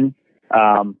division.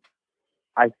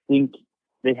 I think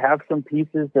they have some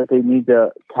pieces that they need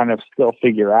to kind of still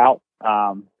figure out,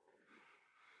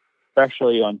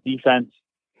 especially on defense.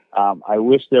 I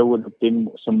wish there would have been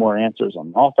some more answers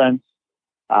on offense.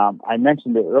 I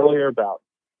mentioned it earlier about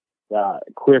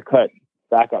clear-cut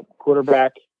backup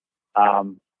quarterback,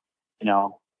 and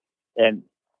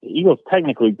the Eagles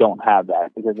technically don't have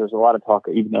that because there's a lot of talk,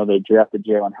 even though they drafted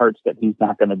Jalen Hurts, that he's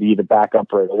not going to be the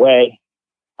backup right away.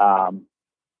 But,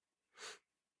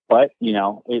 you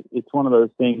know, it's one of those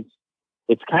things.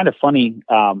 It's kind of funny.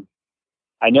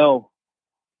 I know,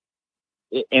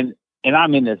 and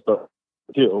I'm in this boat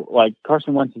too. Like,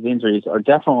 Carson Wentz's injuries are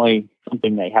definitely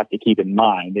something they have to keep in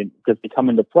mind, and because they come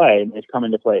into play, and they've come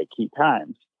into play at key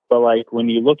times. But like when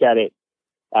you look at it,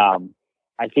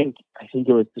 I think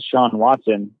it was Deshaun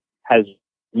Watson has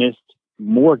missed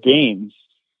more games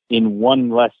in one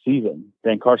less season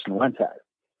than Carson Wentz has.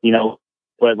 You know,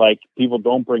 but like people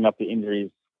don't bring up the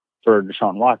injuries for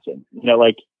Deshaun Watson. You know,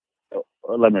 like,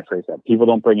 let me phrase that. People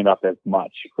don't bring it up as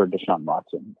much for Deshaun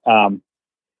Watson.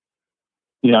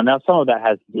 You know, now some of that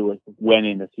has to do with when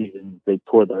in the season they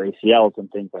tore their ACLs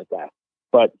and things like that.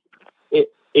 But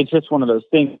it's just one of those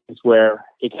things where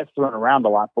it gets thrown around a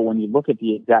lot. But when you look at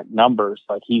the exact numbers,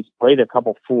 like he's played a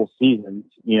couple full seasons,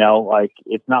 you know, like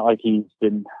it's not like he's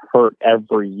been hurt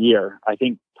every year. I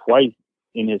think twice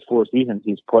in his 4 seasons,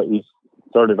 he's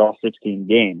started all 16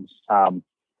 games.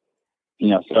 You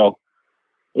know, so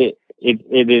it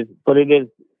is, but it has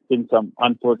been some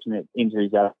unfortunate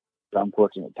injuries at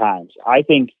unfortunate times. I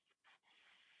think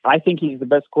he's the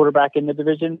best quarterback in the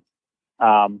division.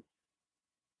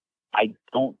 I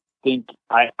don't think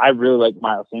I really like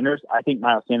Miles Sanders. I think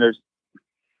Miles Sanders,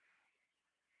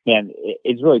 and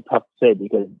it's really tough to say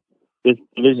because this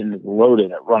division is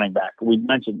loaded at running back. You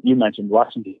mentioned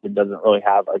Washington doesn't really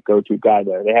have a go-to guy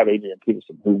there. They have Adrian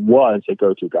Peterson, who was a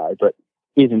go-to guy, but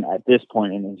isn't at this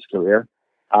point in his career.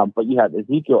 But you have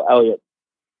Ezekiel Elliott,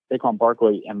 Saquon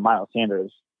Barkley, and Miles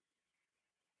Sanders.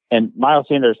 And Miles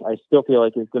Sanders, I still feel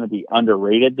like is going to be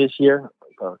underrated this year,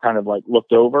 or kind of like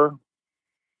looked over.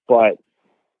 But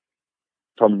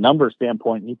from a numbers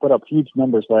standpoint, he put up huge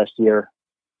numbers last year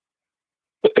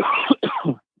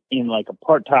in like a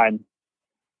part-time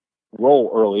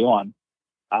role early on.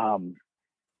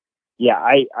 Yeah,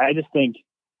 I just think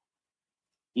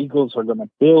Eagles are going to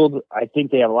build. I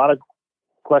think they have a lot of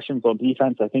questions on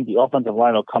defense. I think the offensive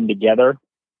line will come together.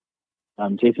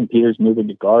 Jason Peters moving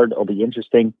to guard will be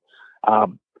interesting.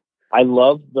 I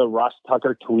love the Ross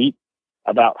Tucker tweet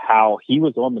about how he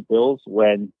was on the Bills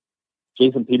when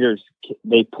Jason Peters,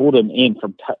 they pulled him in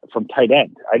from tight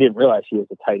end. I didn't realize he was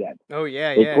a tight end. Oh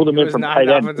yeah, they pulled him in from tight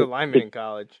end. Offensive lineman in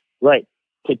college, right?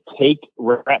 To take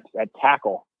reps at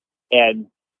tackle, and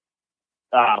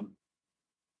Ross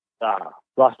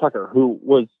Tucker, who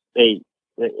was a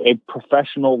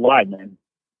professional lineman,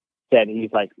 said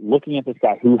he's like looking at this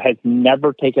guy who has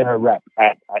never taken a rep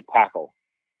at tackle,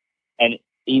 and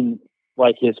in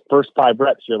like his first 5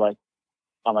 reps, you're like,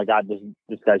 oh my God,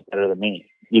 this guy's better than me.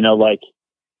 You know, like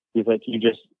he's like, you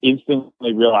just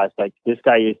instantly realize like this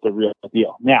guy is the real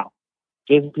deal. Now,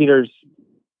 Jason Peters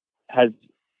has,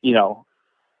 you know,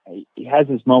 he has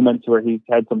his moments where he's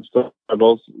had some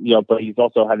struggles, you know, but he's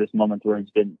also had his moments where he's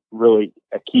been really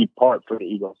a key part for the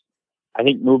Eagles. I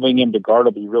think moving him to guard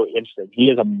will be really interesting. He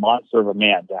is a monster of a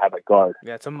man to have at guard.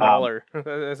 Yeah, it's a mauler.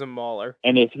 That's a mauler.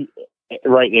 And if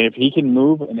he can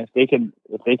move, and if they can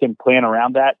plan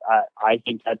around that, I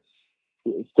think that's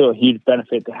still a huge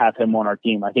benefit to have him on our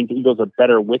team. I think the Eagles are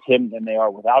better with him than they are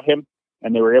without him,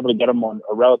 and they were able to get him on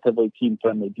a relatively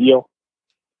team-friendly deal.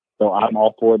 So I'm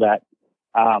all for that.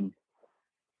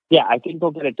 Yeah, I think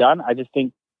they'll get it done. I just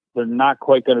think they're not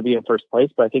quite going to be in first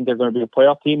place, but I think they're going to be a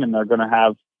playoff team, and they're going to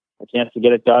have a chance to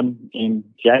get it done in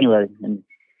January and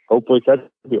hopefully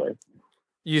February.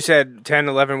 You said 10,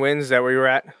 11 wins. Is that where you were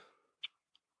at?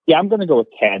 Yeah, I'm going to go with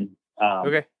 10.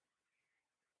 Okay.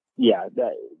 Yeah,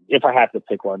 if I have to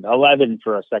pick one. 11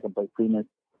 for a second place team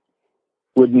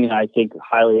would mean I think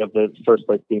highly of the first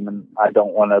place team, and I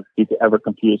don't want to be ever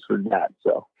confused for that.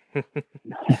 So.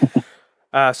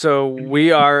 So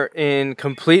we are in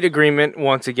complete agreement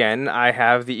once again. I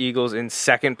have the Eagles in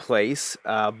second place.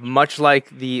 Much like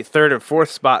the third and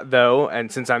fourth spot, though, and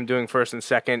since I'm doing first and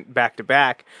second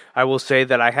back-to-back, I will say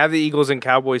that I have the Eagles and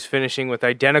Cowboys finishing with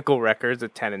identical records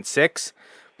at 10-6,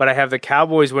 but I have the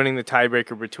Cowboys winning the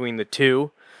tiebreaker between the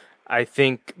two. I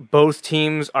think both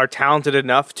teams are talented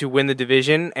enough to win the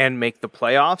division and make the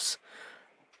playoffs.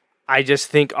 I just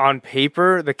think on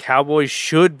paper, the Cowboys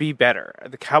should be better.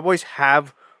 The Cowboys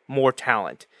have more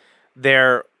talent.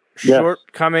 Their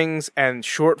shortcomings and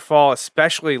shortfall,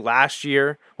 especially last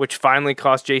year, which finally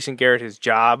cost Jason Garrett his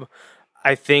job,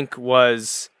 I think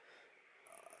was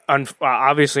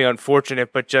obviously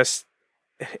unfortunate, but just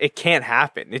it can't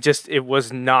happen. It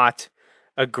was not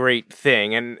a great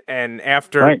thing. And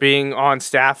after being on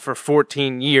staff for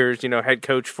 14 years, head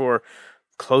coach for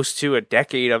close to a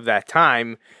decade of that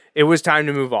time, it was time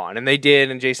to move on, and they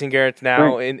did. And Jason Garrett's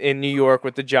now in New York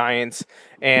with the Giants,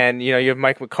 and you have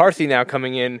Mike McCarthy now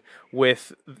coming in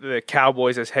with the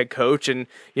Cowboys as head coach, and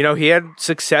he had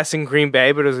success in Green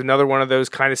Bay, but it was another one of those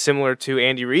kind of similar to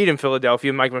Andy Reid in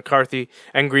Philadelphia. Mike McCarthy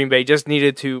and Green Bay just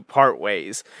needed to part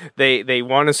ways. They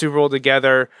won a Super Bowl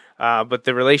together, but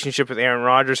the relationship with Aaron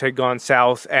Rodgers had gone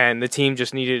south, and the team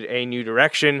just needed a new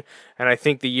direction. And I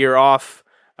think the year off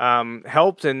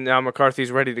helped, and now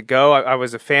McCarthy's ready to go. I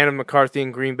was a fan of McCarthy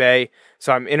in Green Bay,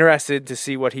 so I'm interested to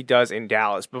see what he does in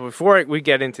Dallas. But before we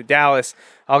get into Dallas,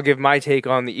 I'll give my take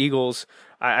on the Eagles.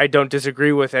 I don't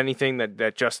disagree with anything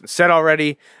that Justin said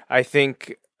already. I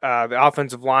think the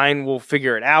offensive line will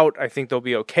figure it out. I think they'll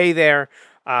be okay there.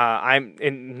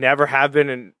 Never have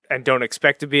been and don't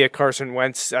expect to be a Carson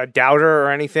Wentz doubter or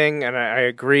anything. And I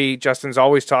agree. Justin's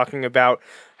always talking about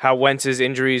how Wentz's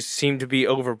injuries seem to be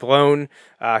overblown.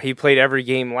 He played every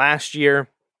game last year,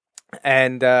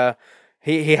 and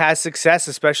he has success,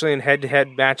 especially in head-to-head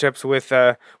matchups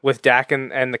with Dak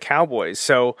and the Cowboys.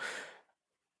 So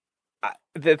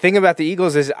the thing about the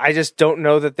Eagles is I just don't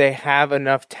know that they have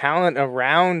enough talent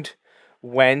around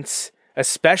Wentz,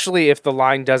 especially if the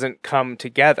line doesn't come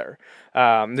together.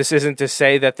 This isn't to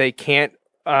say that they can't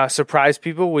surprise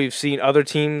people. We've seen other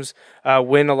teams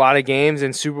win a lot of games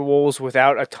in Super Bowls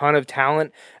without a ton of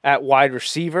talent at wide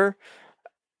receiver.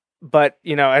 But,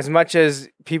 as much as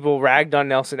people ragged on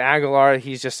Nelson Aguilar,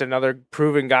 he's just another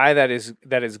proven guy that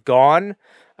is gone.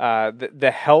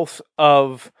 The health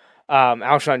of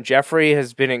Alshon Jeffrey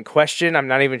has been in question. I'm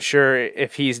not even sure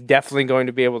if he's definitely going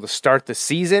to be able to start the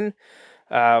season.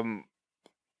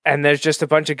 And there's just a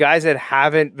bunch of guys that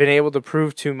haven't been able to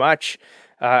prove too much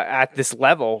at this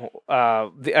level.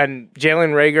 And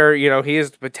Jalen Reagor, he has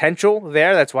the potential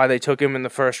there. That's why they took him in the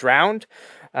first round.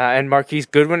 And Marquise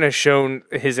Goodwin has shown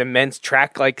his immense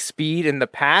track-like speed in the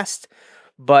past.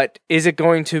 But is it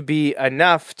going to be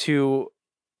enough to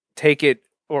take it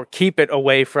or keep it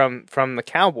away from the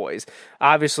Cowboys?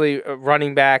 Obviously,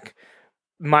 running back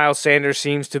Miles Sanders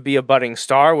seems to be a budding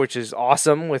star, which is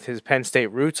awesome with his Penn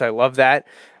State roots. I love that.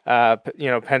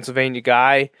 Pennsylvania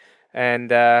guy.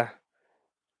 And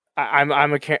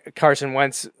I'm a Carson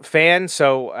Wentz fan,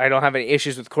 so I don't have any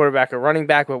issues with quarterback or running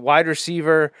back. But wide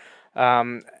receiver,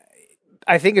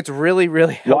 I think it's really,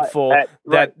 really helpful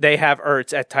that they have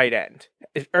Ertz at tight end.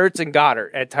 Ertz and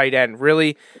Goddard at tight end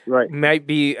really might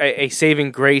be a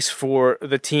saving grace for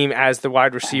the team as the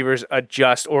wide receivers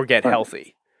adjust or get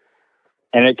healthy.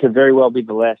 And it could very well be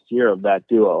the last year of that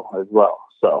duo as well.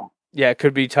 So yeah, it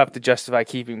could be tough to justify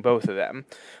keeping both of them.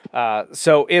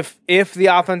 So if the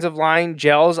offensive line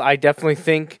gels, I definitely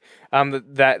think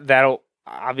that'll,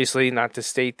 obviously not to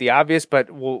state the obvious,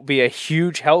 but will be a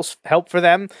huge help for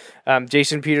them.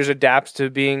 Jason Peters adapts to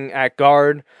being at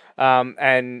guard,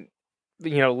 and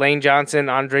Lane Johnson,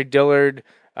 Andre Dillard,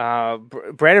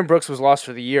 Brandon Brooks was lost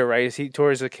for the year, right? Is he tore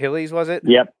his Achilles, was it?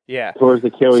 Yep. Yeah. Tore his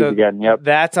Achilles again, yep.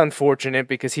 That's unfortunate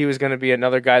because he was going to be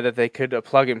another guy that they could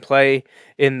plug and play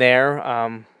in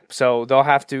there. So they'll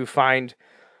have to find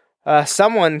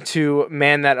someone to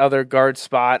man that other guard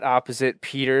spot opposite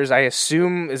Peters. I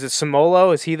assume, is it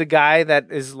Samolo? Is he the guy that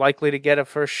is likely to get a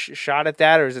first shot at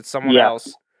that, or is it someone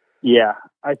else? Yeah,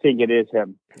 I think it is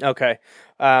him. Okay.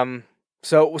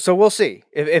 So we'll see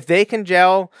if they can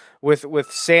gel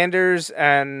with Sanders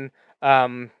and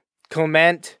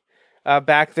Clement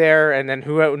back there, and then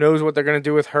who knows what they're going to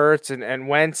do with Hurts and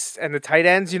Wentz and the tight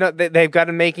ends. They've got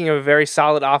a making of a very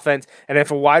solid offense, and if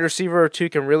a wide receiver or two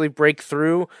can really break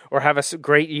through or have a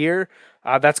great year,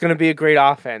 that's going to be a great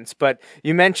offense. But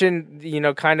you mentioned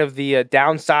kind of the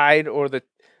downside or the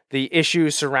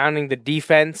issues surrounding the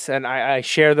defense, and I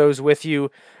share those with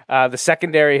you. The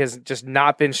secondary has just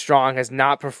not been strong, has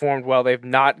not performed well. They've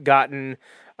not gotten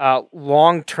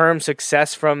long-term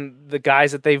success from the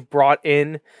guys that they've brought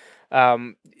in.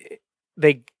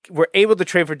 They were able to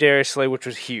trade for Darius Slay, which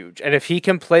was huge. And if he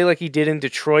can play like he did in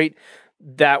Detroit,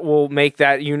 that will make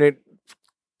that unit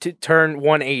turn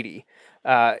 180.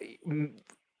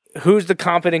 Who's the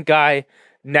competent guy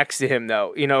next to him, though?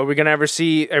 Are we going to ever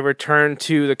see a return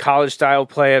to the college-style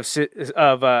play of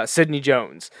Sidney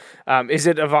Jones? Is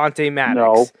it Avonte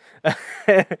Maddox? No.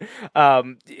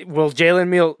 Will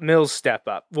Jalen Mills step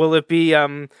up? Will it be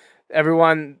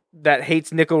everyone that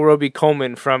hates Nickel Roby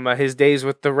Coleman from his days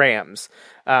with the Rams?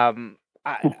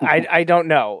 I don't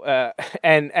know.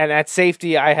 And at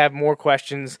safety, I have more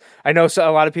questions. I know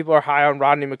a lot of people are high on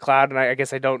Rodney McLeod, and I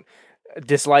guess I don't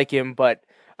dislike him, but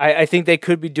I think they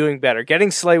could be doing better. Getting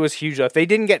Slay was huge, though. If they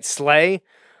didn't get Slay,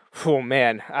 oh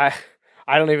man, I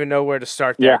don't even know where to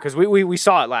start there, because we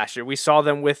saw it last year. We saw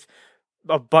them with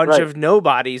a bunch Right. of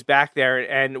nobodies back there.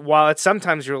 And while it's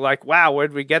sometimes you're like, wow, where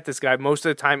did we get this guy? Most of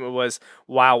the time it was,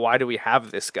 wow, why do we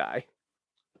have this guy?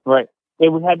 Right.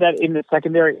 And we had that in the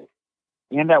secondary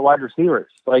and at wide receivers.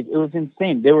 Like, it was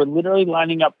insane. They were literally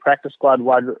lining up practice squad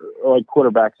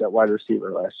quarterbacks at wide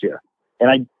receiver last year.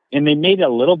 And they made a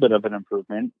little bit of an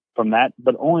improvement from that,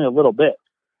 but only a little bit.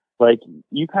 Like,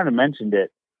 you kind of mentioned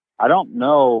it. I don't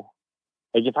know.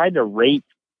 Like, if I had to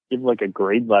give like a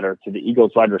grade letter to the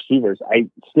Eagles wide receivers, I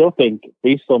still think,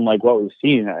 based on like what we've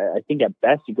seen, I think at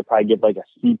best you could probably give like a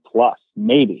C+,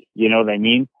 maybe. You know what I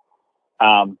mean?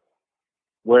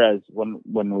 Whereas when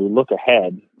we look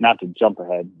ahead, not to jump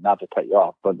ahead, not to cut you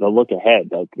off, but to look ahead,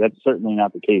 like, that's certainly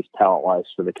not the case talent-wise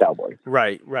for the Cowboys.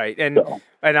 Right. And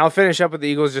I'll finish up with the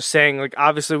Eagles just saying, like,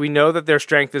 obviously we know that their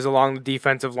strength is along the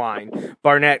defensive line.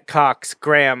 Barnett, Cox,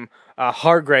 Graham,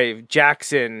 Hargrave,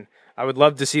 Jackson. I would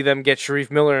love to see them get Sharif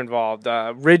Miller involved.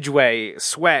 Ridgeway,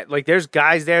 Sweat. Like, there's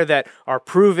guys there that are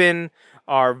proven,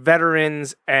 are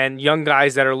veterans, and young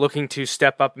guys that are looking to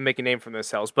step up and make a name for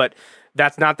themselves. But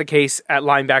that's not the case at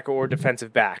linebacker or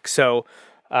defensive back. So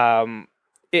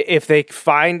if they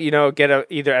find, get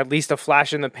either at least a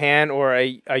flash in the pan or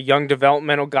a young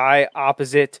developmental guy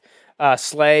opposite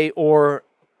Slay or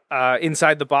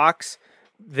inside the box,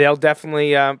 they'll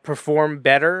definitely perform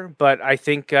better. But I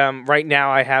think right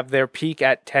now I have their peak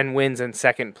at 10 wins and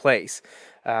second place.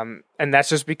 And that's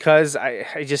just because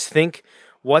I just think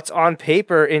what's on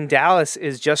paper in Dallas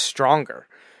is just stronger.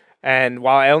 And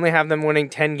while I only have them winning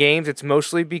 10 games, it's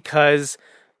mostly because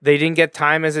they didn't get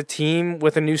time as a team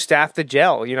with a new staff to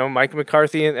gel. Mike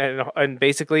McCarthy and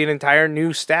basically an entire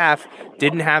new staff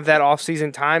didn't have that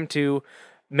offseason time to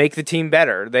make the team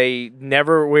better. They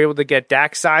never were able to get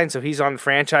Dak signed, so he's on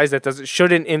franchise. That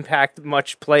shouldn't impact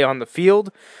much play on the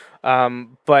field.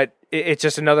 But it's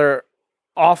just another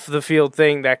off-the-field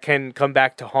thing that can come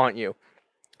back to haunt you.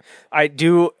 I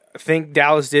do think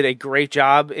Dallas did a great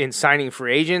job in signing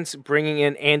free agents. Bringing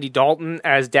in Andy Dalton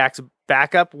as Dak's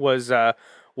backup was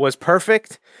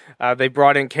perfect. They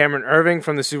brought in Cameron Irving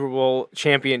from the Super Bowl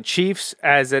champion Chiefs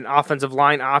as an offensive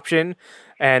line option,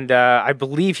 and I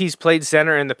believe he's played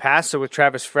center in the past, so with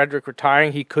Travis Frederick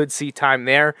retiring, he could see time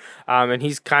there, and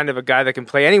he's kind of a guy that can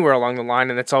play anywhere along the line,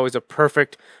 and that's always a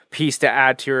perfect piece to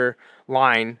add to your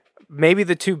line. Maybe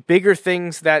the two bigger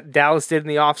things that Dallas did in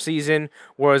the offseason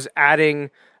was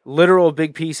adding literal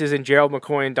big pieces in Gerald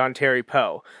McCoy and Dontari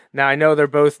Poe. Now, I know they're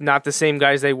both not the same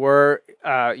guys they were,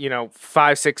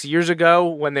 5-6 years ago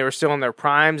when they were still in their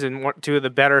primes and two of the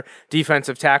better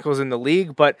defensive tackles in the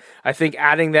league, but I think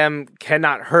adding them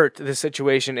cannot hurt the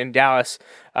situation in Dallas,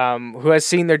 who has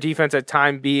seen their defense at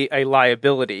time be a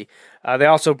liability. They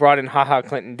also brought in HaHa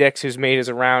Clinton-Dix, who's made his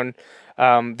around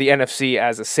the NFC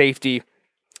as a safety.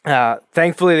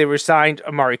 Thankfully, they resigned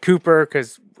Amari Cooper,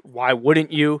 because why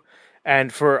wouldn't you?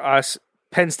 And for us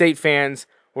Penn State fans,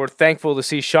 we're thankful to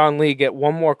see Sean Lee get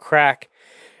one more crack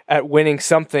at winning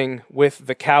something with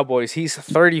the Cowboys. He's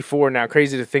 34 now.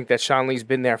 Crazy to think that Sean Lee's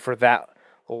been there for that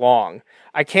long.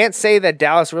 I can't say that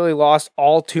Dallas really lost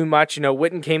all too much.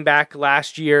 Witten came back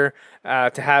last year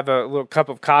to have a little cup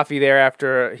of coffee there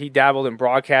after he dabbled in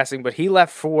broadcasting, but he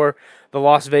left for the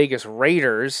Las Vegas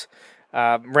Raiders.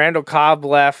 Randall Cobb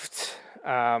left.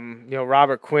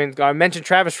 Robert Quinn. I mentioned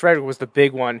Travis Frederick was the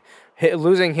big one.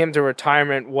 Losing him to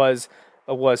retirement was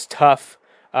tough,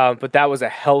 but that was a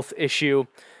health issue.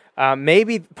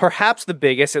 Perhaps the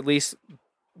biggest, at least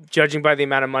judging by the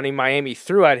amount of money Miami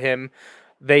threw at him.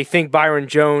 They think Byron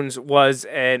Jones was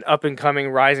an up-and-coming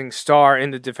rising star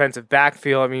in the defensive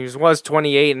backfield. I mean, he was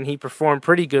 28, and he performed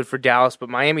pretty good for Dallas, but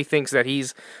Miami thinks that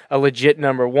he's a legit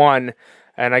number one,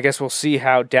 and I guess we'll see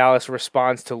how Dallas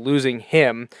responds to losing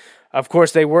him. Of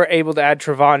course, they were able to add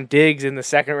Trevon Diggs in the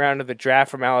second round of the draft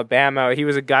from Alabama. He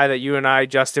was a guy that you and I,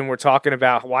 Justin, were talking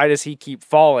about. Why does he keep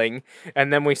falling?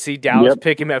 And then we see Dallas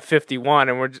pick him at 51,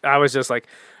 and I was just like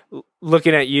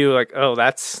looking at you like, oh,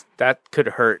 that could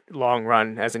hurt long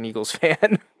run as an Eagles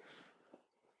fan.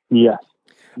 Yes,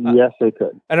 they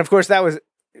could. And of course, that was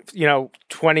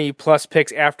 20 plus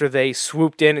picks after they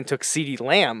swooped in and took CeeDee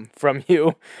Lamb from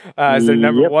you as their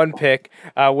number one pick,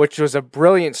 which was a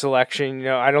brilliant selection.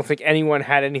 I don't think anyone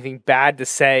had anything bad to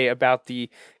say about the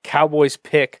Cowboys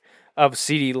pick of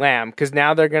CeeDee Lamb, because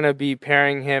now they're going to be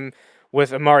pairing him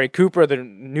with Amari Cooper, the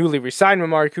newly resigned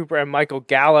Amari Cooper, and Michael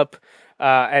Gallup.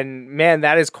 And man,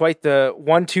 that is quite the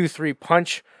 1-2-3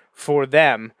 punch for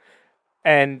them.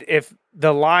 And if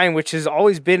the line, which has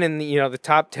always been in the the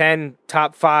top 10,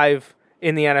 top 5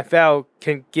 in the NFL,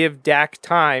 can give Dak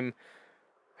time,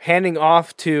 handing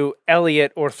off to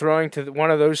Elliott or throwing to one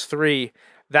of those three,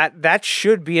 that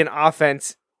should be an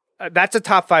offense. That's a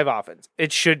top 5 offense.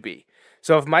 It should be.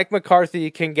 So if Mike McCarthy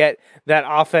can get that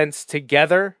offense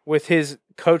together with his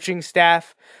coaching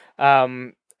staff,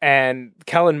 and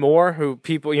Kellen Moore, who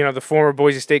people, the former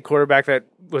Boise State quarterback that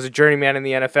was a journeyman in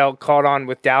the NFL, caught on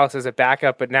with Dallas as a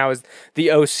backup, but now is the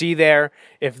OC there.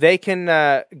 If they can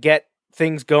get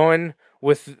things going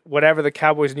with whatever the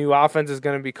Cowboys' new offense is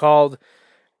going to be called,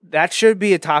 that should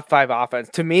be a top 5 offense.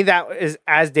 To me, that is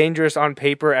as dangerous on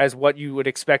paper as what you would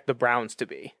expect the Browns to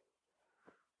be.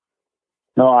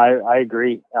 No, I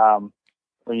agree.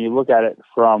 When you look at it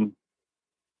from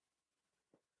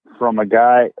a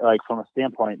guy, like from a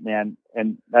standpoint, man,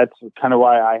 and that's kind of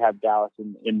why I have Dallas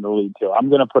in the lead too. I'm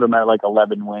going to put them at like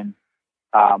 11 wins.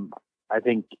 I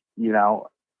think,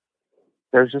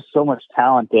 there's just so much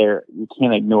talent there. You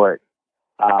can't ignore it.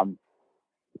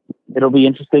 It'll be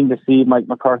interesting to see Mike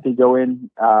McCarthy go in,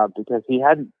 because he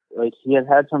had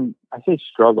some, I say,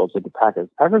 struggles with the Packers.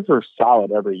 Packers were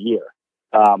solid every year.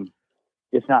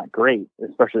 It's not great,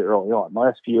 especially early on. The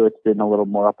last few, it's been a little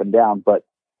more up and down, but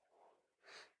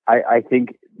I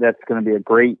think that's going to be a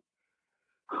great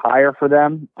hire for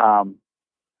them.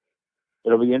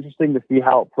 It'll be interesting to see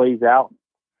how it plays out,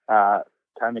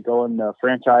 kind of going the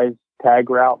franchise tag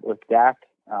route with Dak.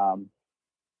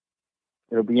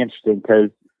 It'll be interesting because,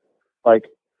 like,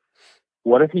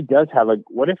 what if he does have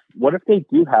what if they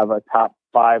do have a top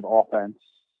 5 offense,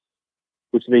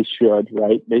 which they should,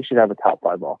 right? They should have a top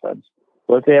 5 offense.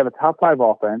 What if they have a top 5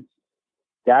 offense?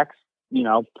 Dak's,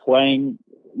 playing,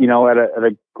 at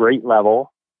a great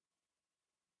level.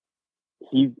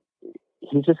 He's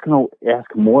just going to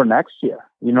ask more next year.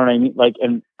 You know what I mean? Like,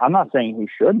 and I'm not saying he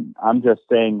shouldn't. I'm just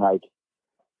saying, like,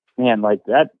 man, like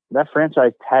that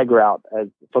franchise tag route, as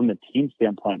from the team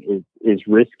standpoint, is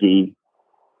risky.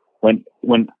 When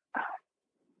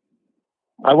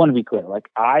I want to be clear, like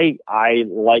I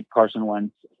like Carson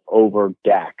Wentz over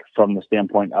Dak from the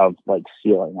standpoint of like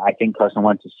ceiling. I think Carson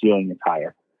Wentz's ceiling is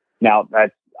higher. Now,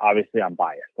 that's obviously I'm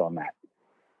biased on that.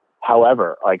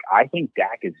 However, like I think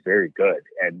Dak is very good,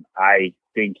 and I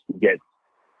think he gets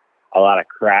a lot of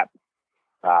crap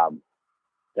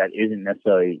that isn't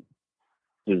necessarily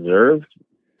deserved.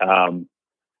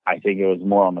 I think it was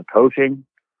more on the coaching,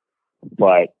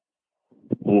 but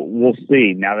we'll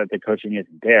see. Now that the coaching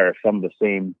isn't there, if some of the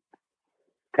same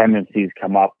tendencies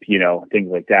come up, things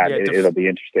like that, it'll be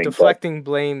interesting. Deflecting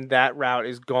blame, that route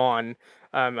is gone.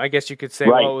 I guess you could say,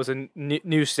 right. Well, it was a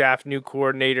new staff, new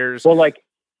coordinators. Well, like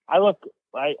I look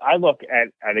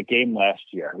at a game last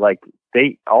year. Like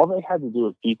all they had to do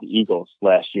was beat the Eagles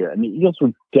last year, and the Eagles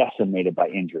were decimated by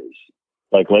injuries,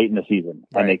 like late in the season,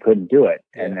 and they couldn't do it.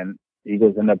 Yeah. And then the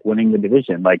Eagles end up winning the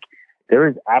division. Like there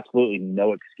is absolutely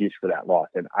no excuse for that loss.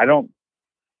 And I don't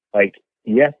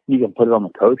yes, you can put it on the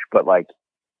coach, but like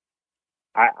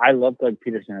I love Doug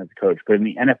Peterson as a coach, but in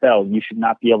the NFL, you should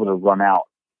not be able to run out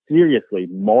seriously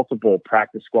multiple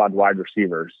practice squad wide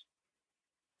receivers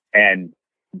and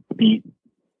beat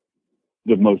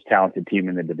the most talented team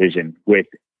in the division with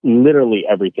literally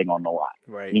everything on the line.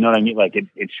 Right. You know what I mean? Like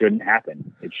it shouldn't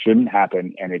happen. It shouldn't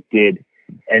happen. And it did.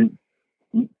 And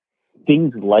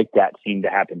things like that seem to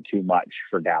happen too much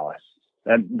for Dallas.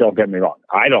 And don't get me wrong.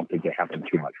 I don't think it happened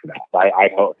too much for that. I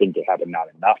think it happened not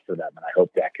enough for them. And I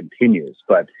hope that continues.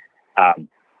 But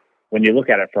when you look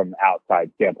at it from an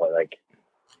outside standpoint, like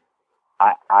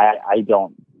I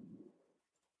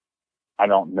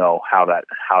don't know how that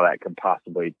can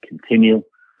possibly continue,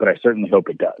 but I certainly hope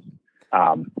it does.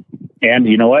 And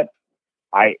you know what?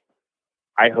 I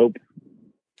hope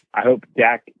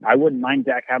Dak, I wouldn't mind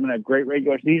Dak having a great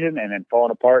regular season and then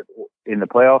falling apart in the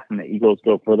playoffs, and the Eagles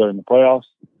go further in the playoffs,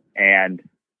 and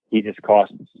he just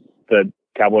costs the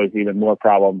Cowboys even more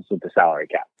problems with the salary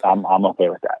cap. I'm okay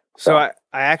with that. So I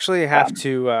actually have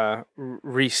to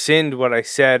rescind what I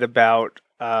said about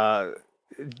the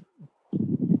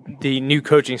new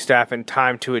coaching staff and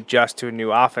time to adjust to a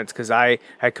new offense, because I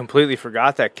had completely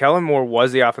forgot that Kellen Moore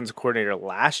was the offensive coordinator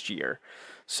last year.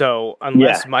 So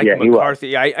unless Mike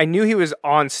McCarthy, I knew he was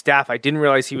on staff. I didn't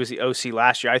realize he was the OC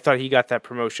last year. I thought he got that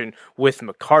promotion with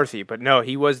McCarthy, but no,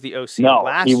 he was the OC last year.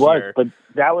 No, he was, but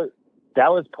that was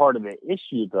part of the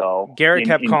issue, though. Garrett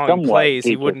kept calling plays.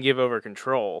 He wouldn't give over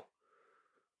control.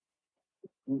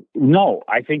 No,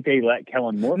 I think they let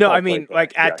Kellen Moore. No, I mean,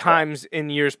 like at times in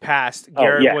years past,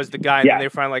 Garrett was the guy, and then they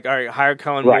finally like, all right, hire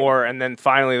Kellen Moore, and then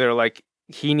finally they're like,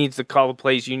 he needs to call the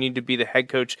plays. You need to be the head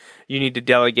coach. You need to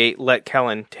delegate. Let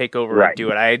Kellen take over and do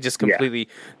it. I just completely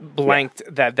blanked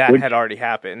that had already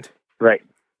happened. Right.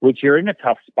 Which you're in a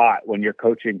tough spot when you're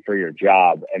coaching for your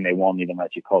job and they won't even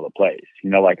let you call the plays.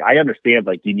 Like I understand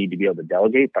like you need to be able to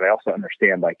delegate, but I also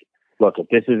understand like look, if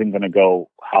this isn't going to go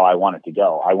how I want it to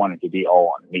go, I want it to be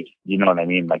all on me. You know what I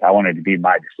mean? Like, I want it to be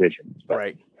my decisions. But,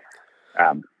 Right.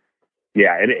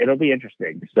 Yeah, it'll be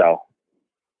interesting. So,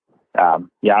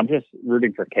 yeah, I'm just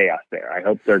rooting for chaos there. I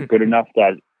hope they're good enough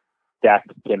that Dak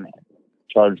can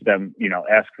charge them,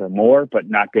 ask for more, but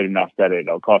not good enough that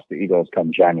it'll cost the Eagles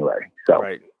come January. So,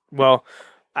 right. Well,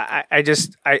 I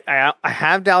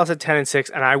have Dallas at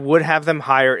 10-6, and I would have them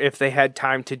higher if they had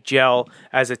time to gel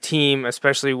as a team,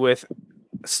 especially with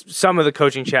some of the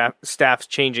coaching staffs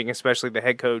changing, especially the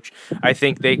head coach. I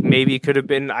think they could have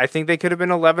been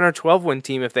 11 or 12 win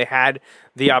team if they had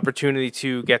the opportunity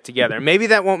to get together. Maybe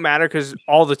that won't matter because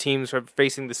all the teams are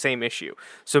facing the same issue.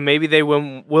 So maybe they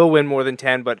will win more than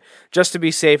 10, but just to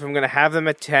be safe, I'm going to have them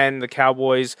at 10, the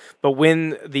Cowboys, but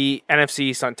win the NFC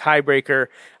East on tiebreaker.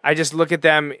 I just look at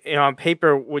them on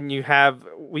paper when you have,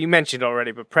 we mentioned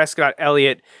already, but Prescott,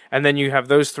 Elliott, and then you have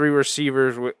those three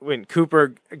receivers when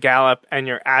Cooper, Gallup, and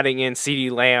you're adding in CeeDee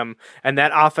Lamb, and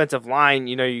that offensive line,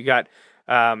 you got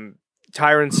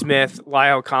Tyron Smith,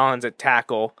 Lyle Collins at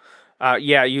tackle.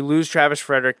 Yeah, you lose Travis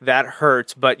Frederick, that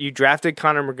hurts, but you drafted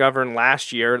Connor McGovern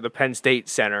last year, the Penn State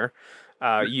center.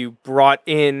 You brought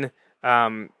in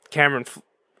Cameron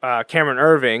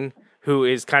Irving, who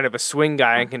is kind of a swing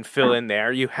guy and can fill in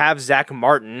there. You have Zach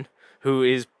Martin, who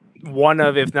is one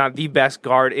of, if not the best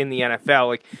guard in the NFL.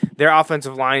 Like, their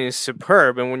offensive line is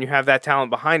superb, and when you have that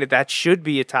talent behind it, that should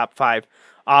be a top 5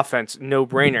 offense, no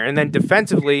brainer. And then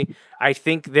defensively, I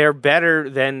think they're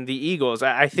better than the Eagles.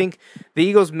 I think the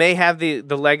Eagles may have the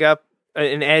leg up,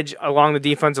 an edge along the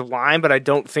defensive line, but I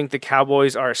don't think the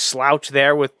Cowboys are a slouch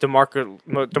there with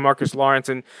DeMarcus Lawrence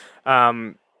and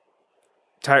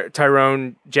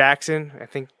Tyrone Jackson. I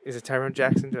think, is it Tyrone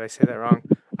Jackson? Did I say that wrong?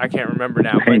 I can't remember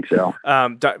now. I think so.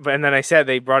 And then I said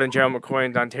they brought in Gerald McCoy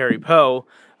and Dontari Poe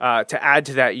to add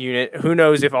to that unit. Who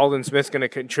knows if Aldon Smith's going to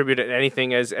contribute at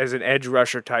anything as an edge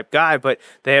rusher type guy, but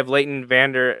they have Leighton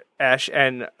Vander Esch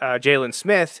and Jalen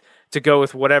Smith to go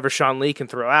with whatever Sean Lee can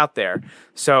throw out there.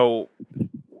 So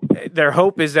their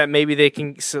hope is that maybe they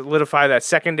can solidify that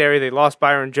secondary. They lost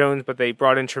Byron Jones, but they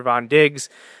brought in Trevon Diggs.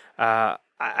 I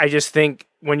just think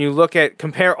when you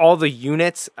compare all the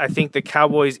units, I think the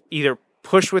Cowboys either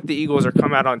push with the Eagles or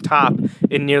come out on top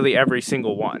in nearly every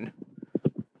single one.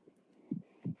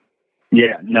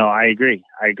 Yeah, no, I agree.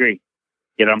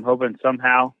 Yet I'm hoping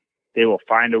somehow they will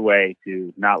find a way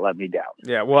to not let me down.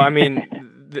 Yeah, well, I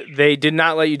mean, they did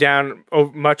not let you down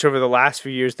much over the last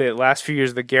few years. The last few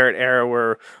years of the Garrett era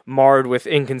were marred with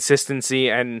inconsistency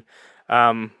and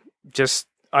just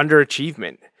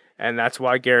underachievement. And that's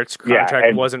why Garrett's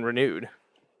contract wasn't renewed.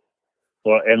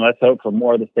 Well, and let's hope for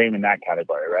more of the same in that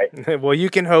category, right? Well, you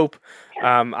can hope.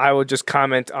 I will just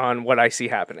comment on what I see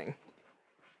happening.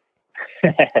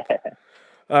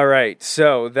 All right,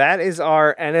 so that is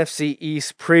our NFC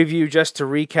East preview. Just to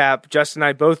recap, Justin and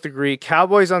I both agree,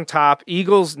 Cowboys on top,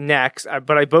 Eagles next,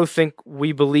 but I both think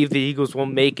we believe the Eagles will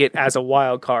make it as a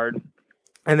wild card.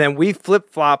 And then we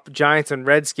flip-flop Giants and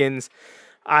Redskins.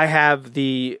 I have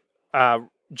the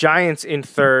Giants in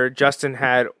third. Justin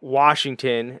had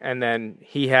Washington, and then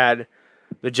he had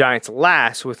the Giants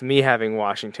last, with me having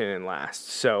Washington in last.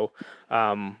 So,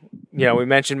 we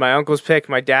mentioned my uncle's pick,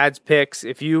 my dad's picks.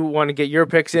 If you want to get your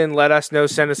picks in, let us know.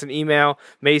 Send us an email,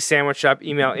 Mays Sandwich Shop,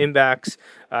 email inbox,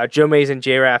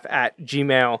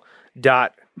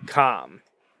 joemaysandjraff@gmail.com.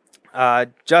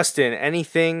 Justin,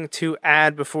 anything to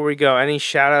add before we go? Any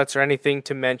shout-outs or anything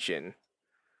to mention?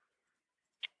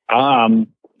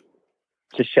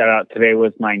 Just shout out, today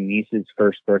was my niece's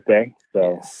first birthday,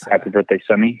 so yes, happy birthday,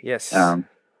 Sunny. Yes.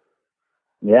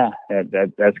 Yeah,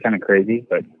 that's kind of crazy,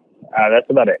 but that's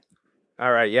about it.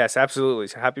 All right, yes, absolutely.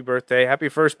 So happy birthday. Happy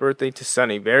first birthday to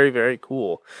Sunny. Very, very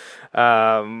cool.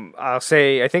 I'll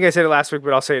say, I think I said it last week,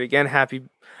 but I'll say it again. Happy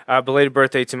belated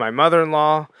birthday to my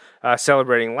mother-in-law,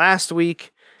 celebrating last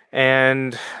week.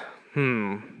 And,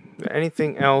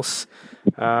 anything else?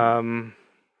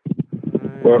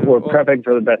 We're prepping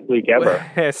for the best week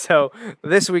ever. So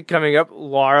this week coming up,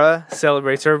 Laura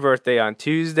celebrates her birthday on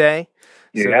Tuesday.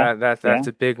 So that's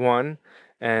a big one.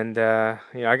 And, I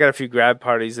got a few grad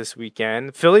parties this weekend.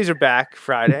 The Phillies are back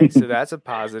Friday, so that's a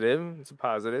positive. It's a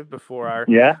positive. Before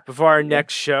our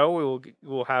next show,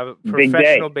 we'll have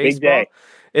professional baseball. Big day.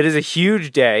 It is a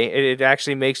huge day. It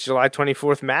actually makes July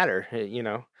 24th matter.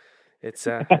 It's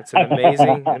an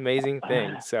amazing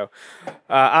thing. So,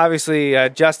 obviously,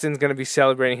 Justin's going to be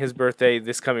celebrating his birthday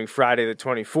this coming Friday, the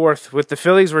 24th. With the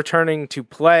Phillies returning to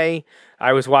play,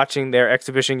 I was watching their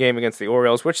exhibition game against the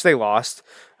Orioles, which they lost,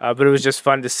 but it was just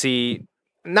fun to see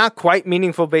not quite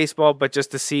meaningful baseball, but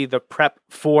just to see the prep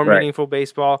for Right. meaningful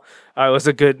baseball, it was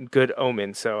a good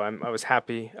omen. So I was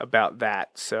happy about that.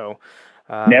 So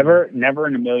Never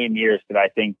in a million years did I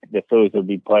think the Phillies would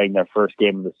be playing their first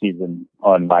game of the season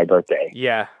on my birthday.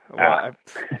 Yeah, well,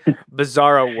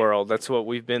 bizarro world. That's what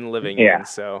we've been living in.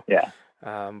 So Yeah.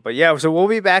 but yeah, so we'll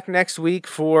be back next week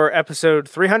for episode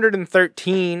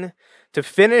 313 to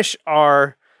finish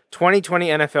our 2020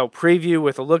 NFL preview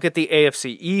with a look at the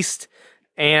AFC East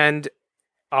and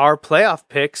our playoff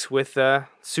picks with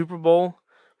Super Bowl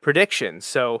predictions.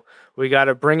 So we got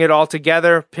to bring it all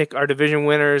together, pick our division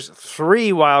winners,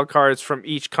 3 wild cards from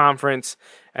each conference,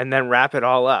 and then wrap it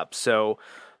all up. So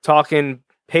talking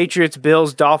Patriots,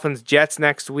 Bills, Dolphins, Jets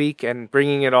next week, and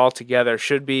bringing it all together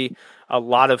should be a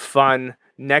lot of fun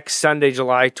next Sunday,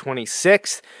 July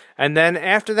 26th. And then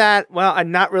after that, well,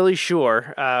 I'm not really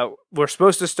sure. We're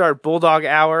supposed to start Bulldog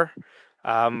Hour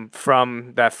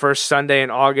from that first Sunday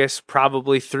in August,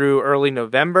 probably through early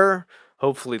November,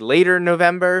 hopefully later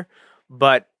November.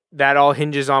 But that all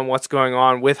hinges on what's going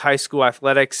on with high school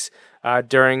athletics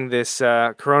during this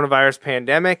coronavirus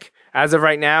pandemic. As of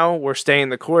right now, we're staying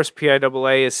the course.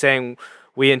 PIAA is saying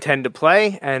we intend to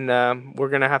play, and we're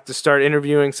going to have to start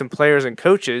interviewing some players and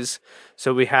coaches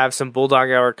so we have some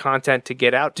Bulldog Hour content to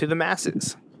get out to the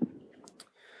masses.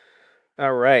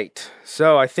 All right,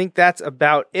 so I think that's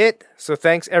about it. So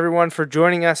thanks, everyone, for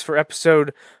joining us for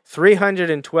episode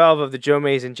 312 of the Joe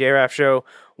Mays and J-Raff Show.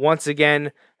 Once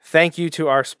again, thank you to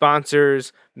our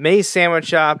sponsors, Mays Sandwich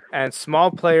Shop and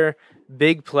Small Player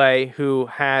Big Play, who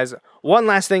has one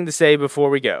last thing to say before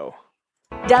we go.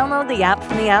 Download the app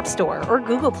from the App Store or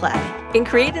Google Play and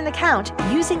create an account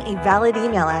using a valid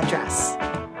email address.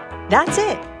 That's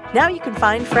it. Now you can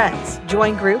find friends,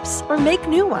 join groups, or make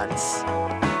new ones.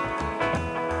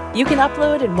 You can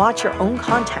upload and watch your own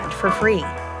content for free.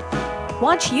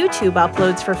 Watch YouTube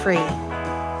uploads for free.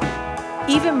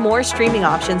 Even more streaming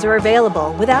options are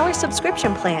available with our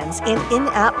subscription plans and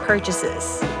in-app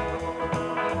purchases.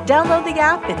 Download the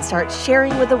app and start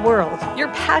sharing with the world your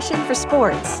passion for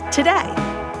sports today.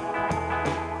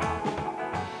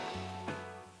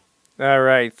 All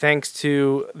right. Thanks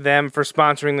to them for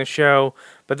sponsoring the show.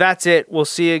 But that's it. We'll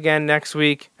see you again next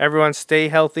week. Everyone stay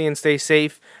healthy and stay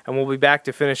safe, and we'll be back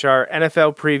to finish our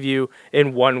NFL preview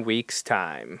in 1 week's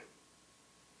time.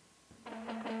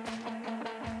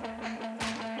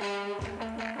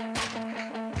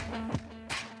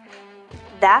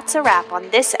 That's a wrap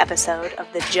on this episode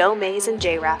of the Joe Mays and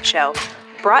J-Raff Show,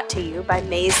 brought to you by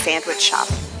Mays Sandwich Shop.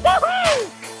 Woo-hoo!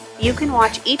 You can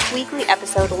watch each weekly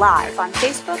episode live on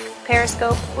Facebook,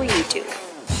 Periscope, or YouTube.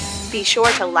 Be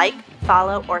sure to like,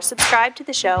 follow, or subscribe to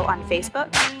the show on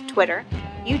Facebook, Twitter,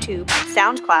 YouTube,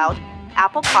 SoundCloud,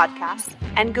 Apple Podcasts,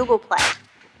 and Google Play.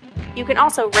 You can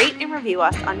also rate and review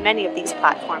us on many of these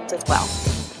platforms as well.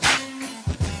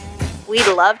 We'd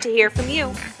love to hear from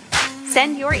you.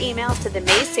 Send your emails to the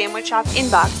Mays Sandwich Shop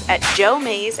inbox at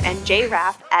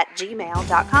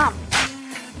joemaysandjraff@gmail.com.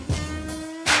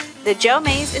 The Joe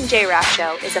Mays and J-Raff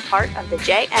Show is a part of the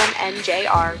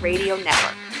JMNJR Radio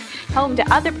Network, home to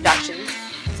other productions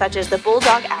such as the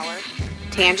Bulldog Hour,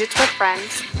 Tangents with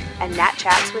Friends, and Nat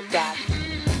Chats with Dad.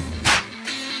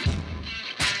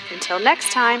 Until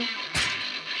next time.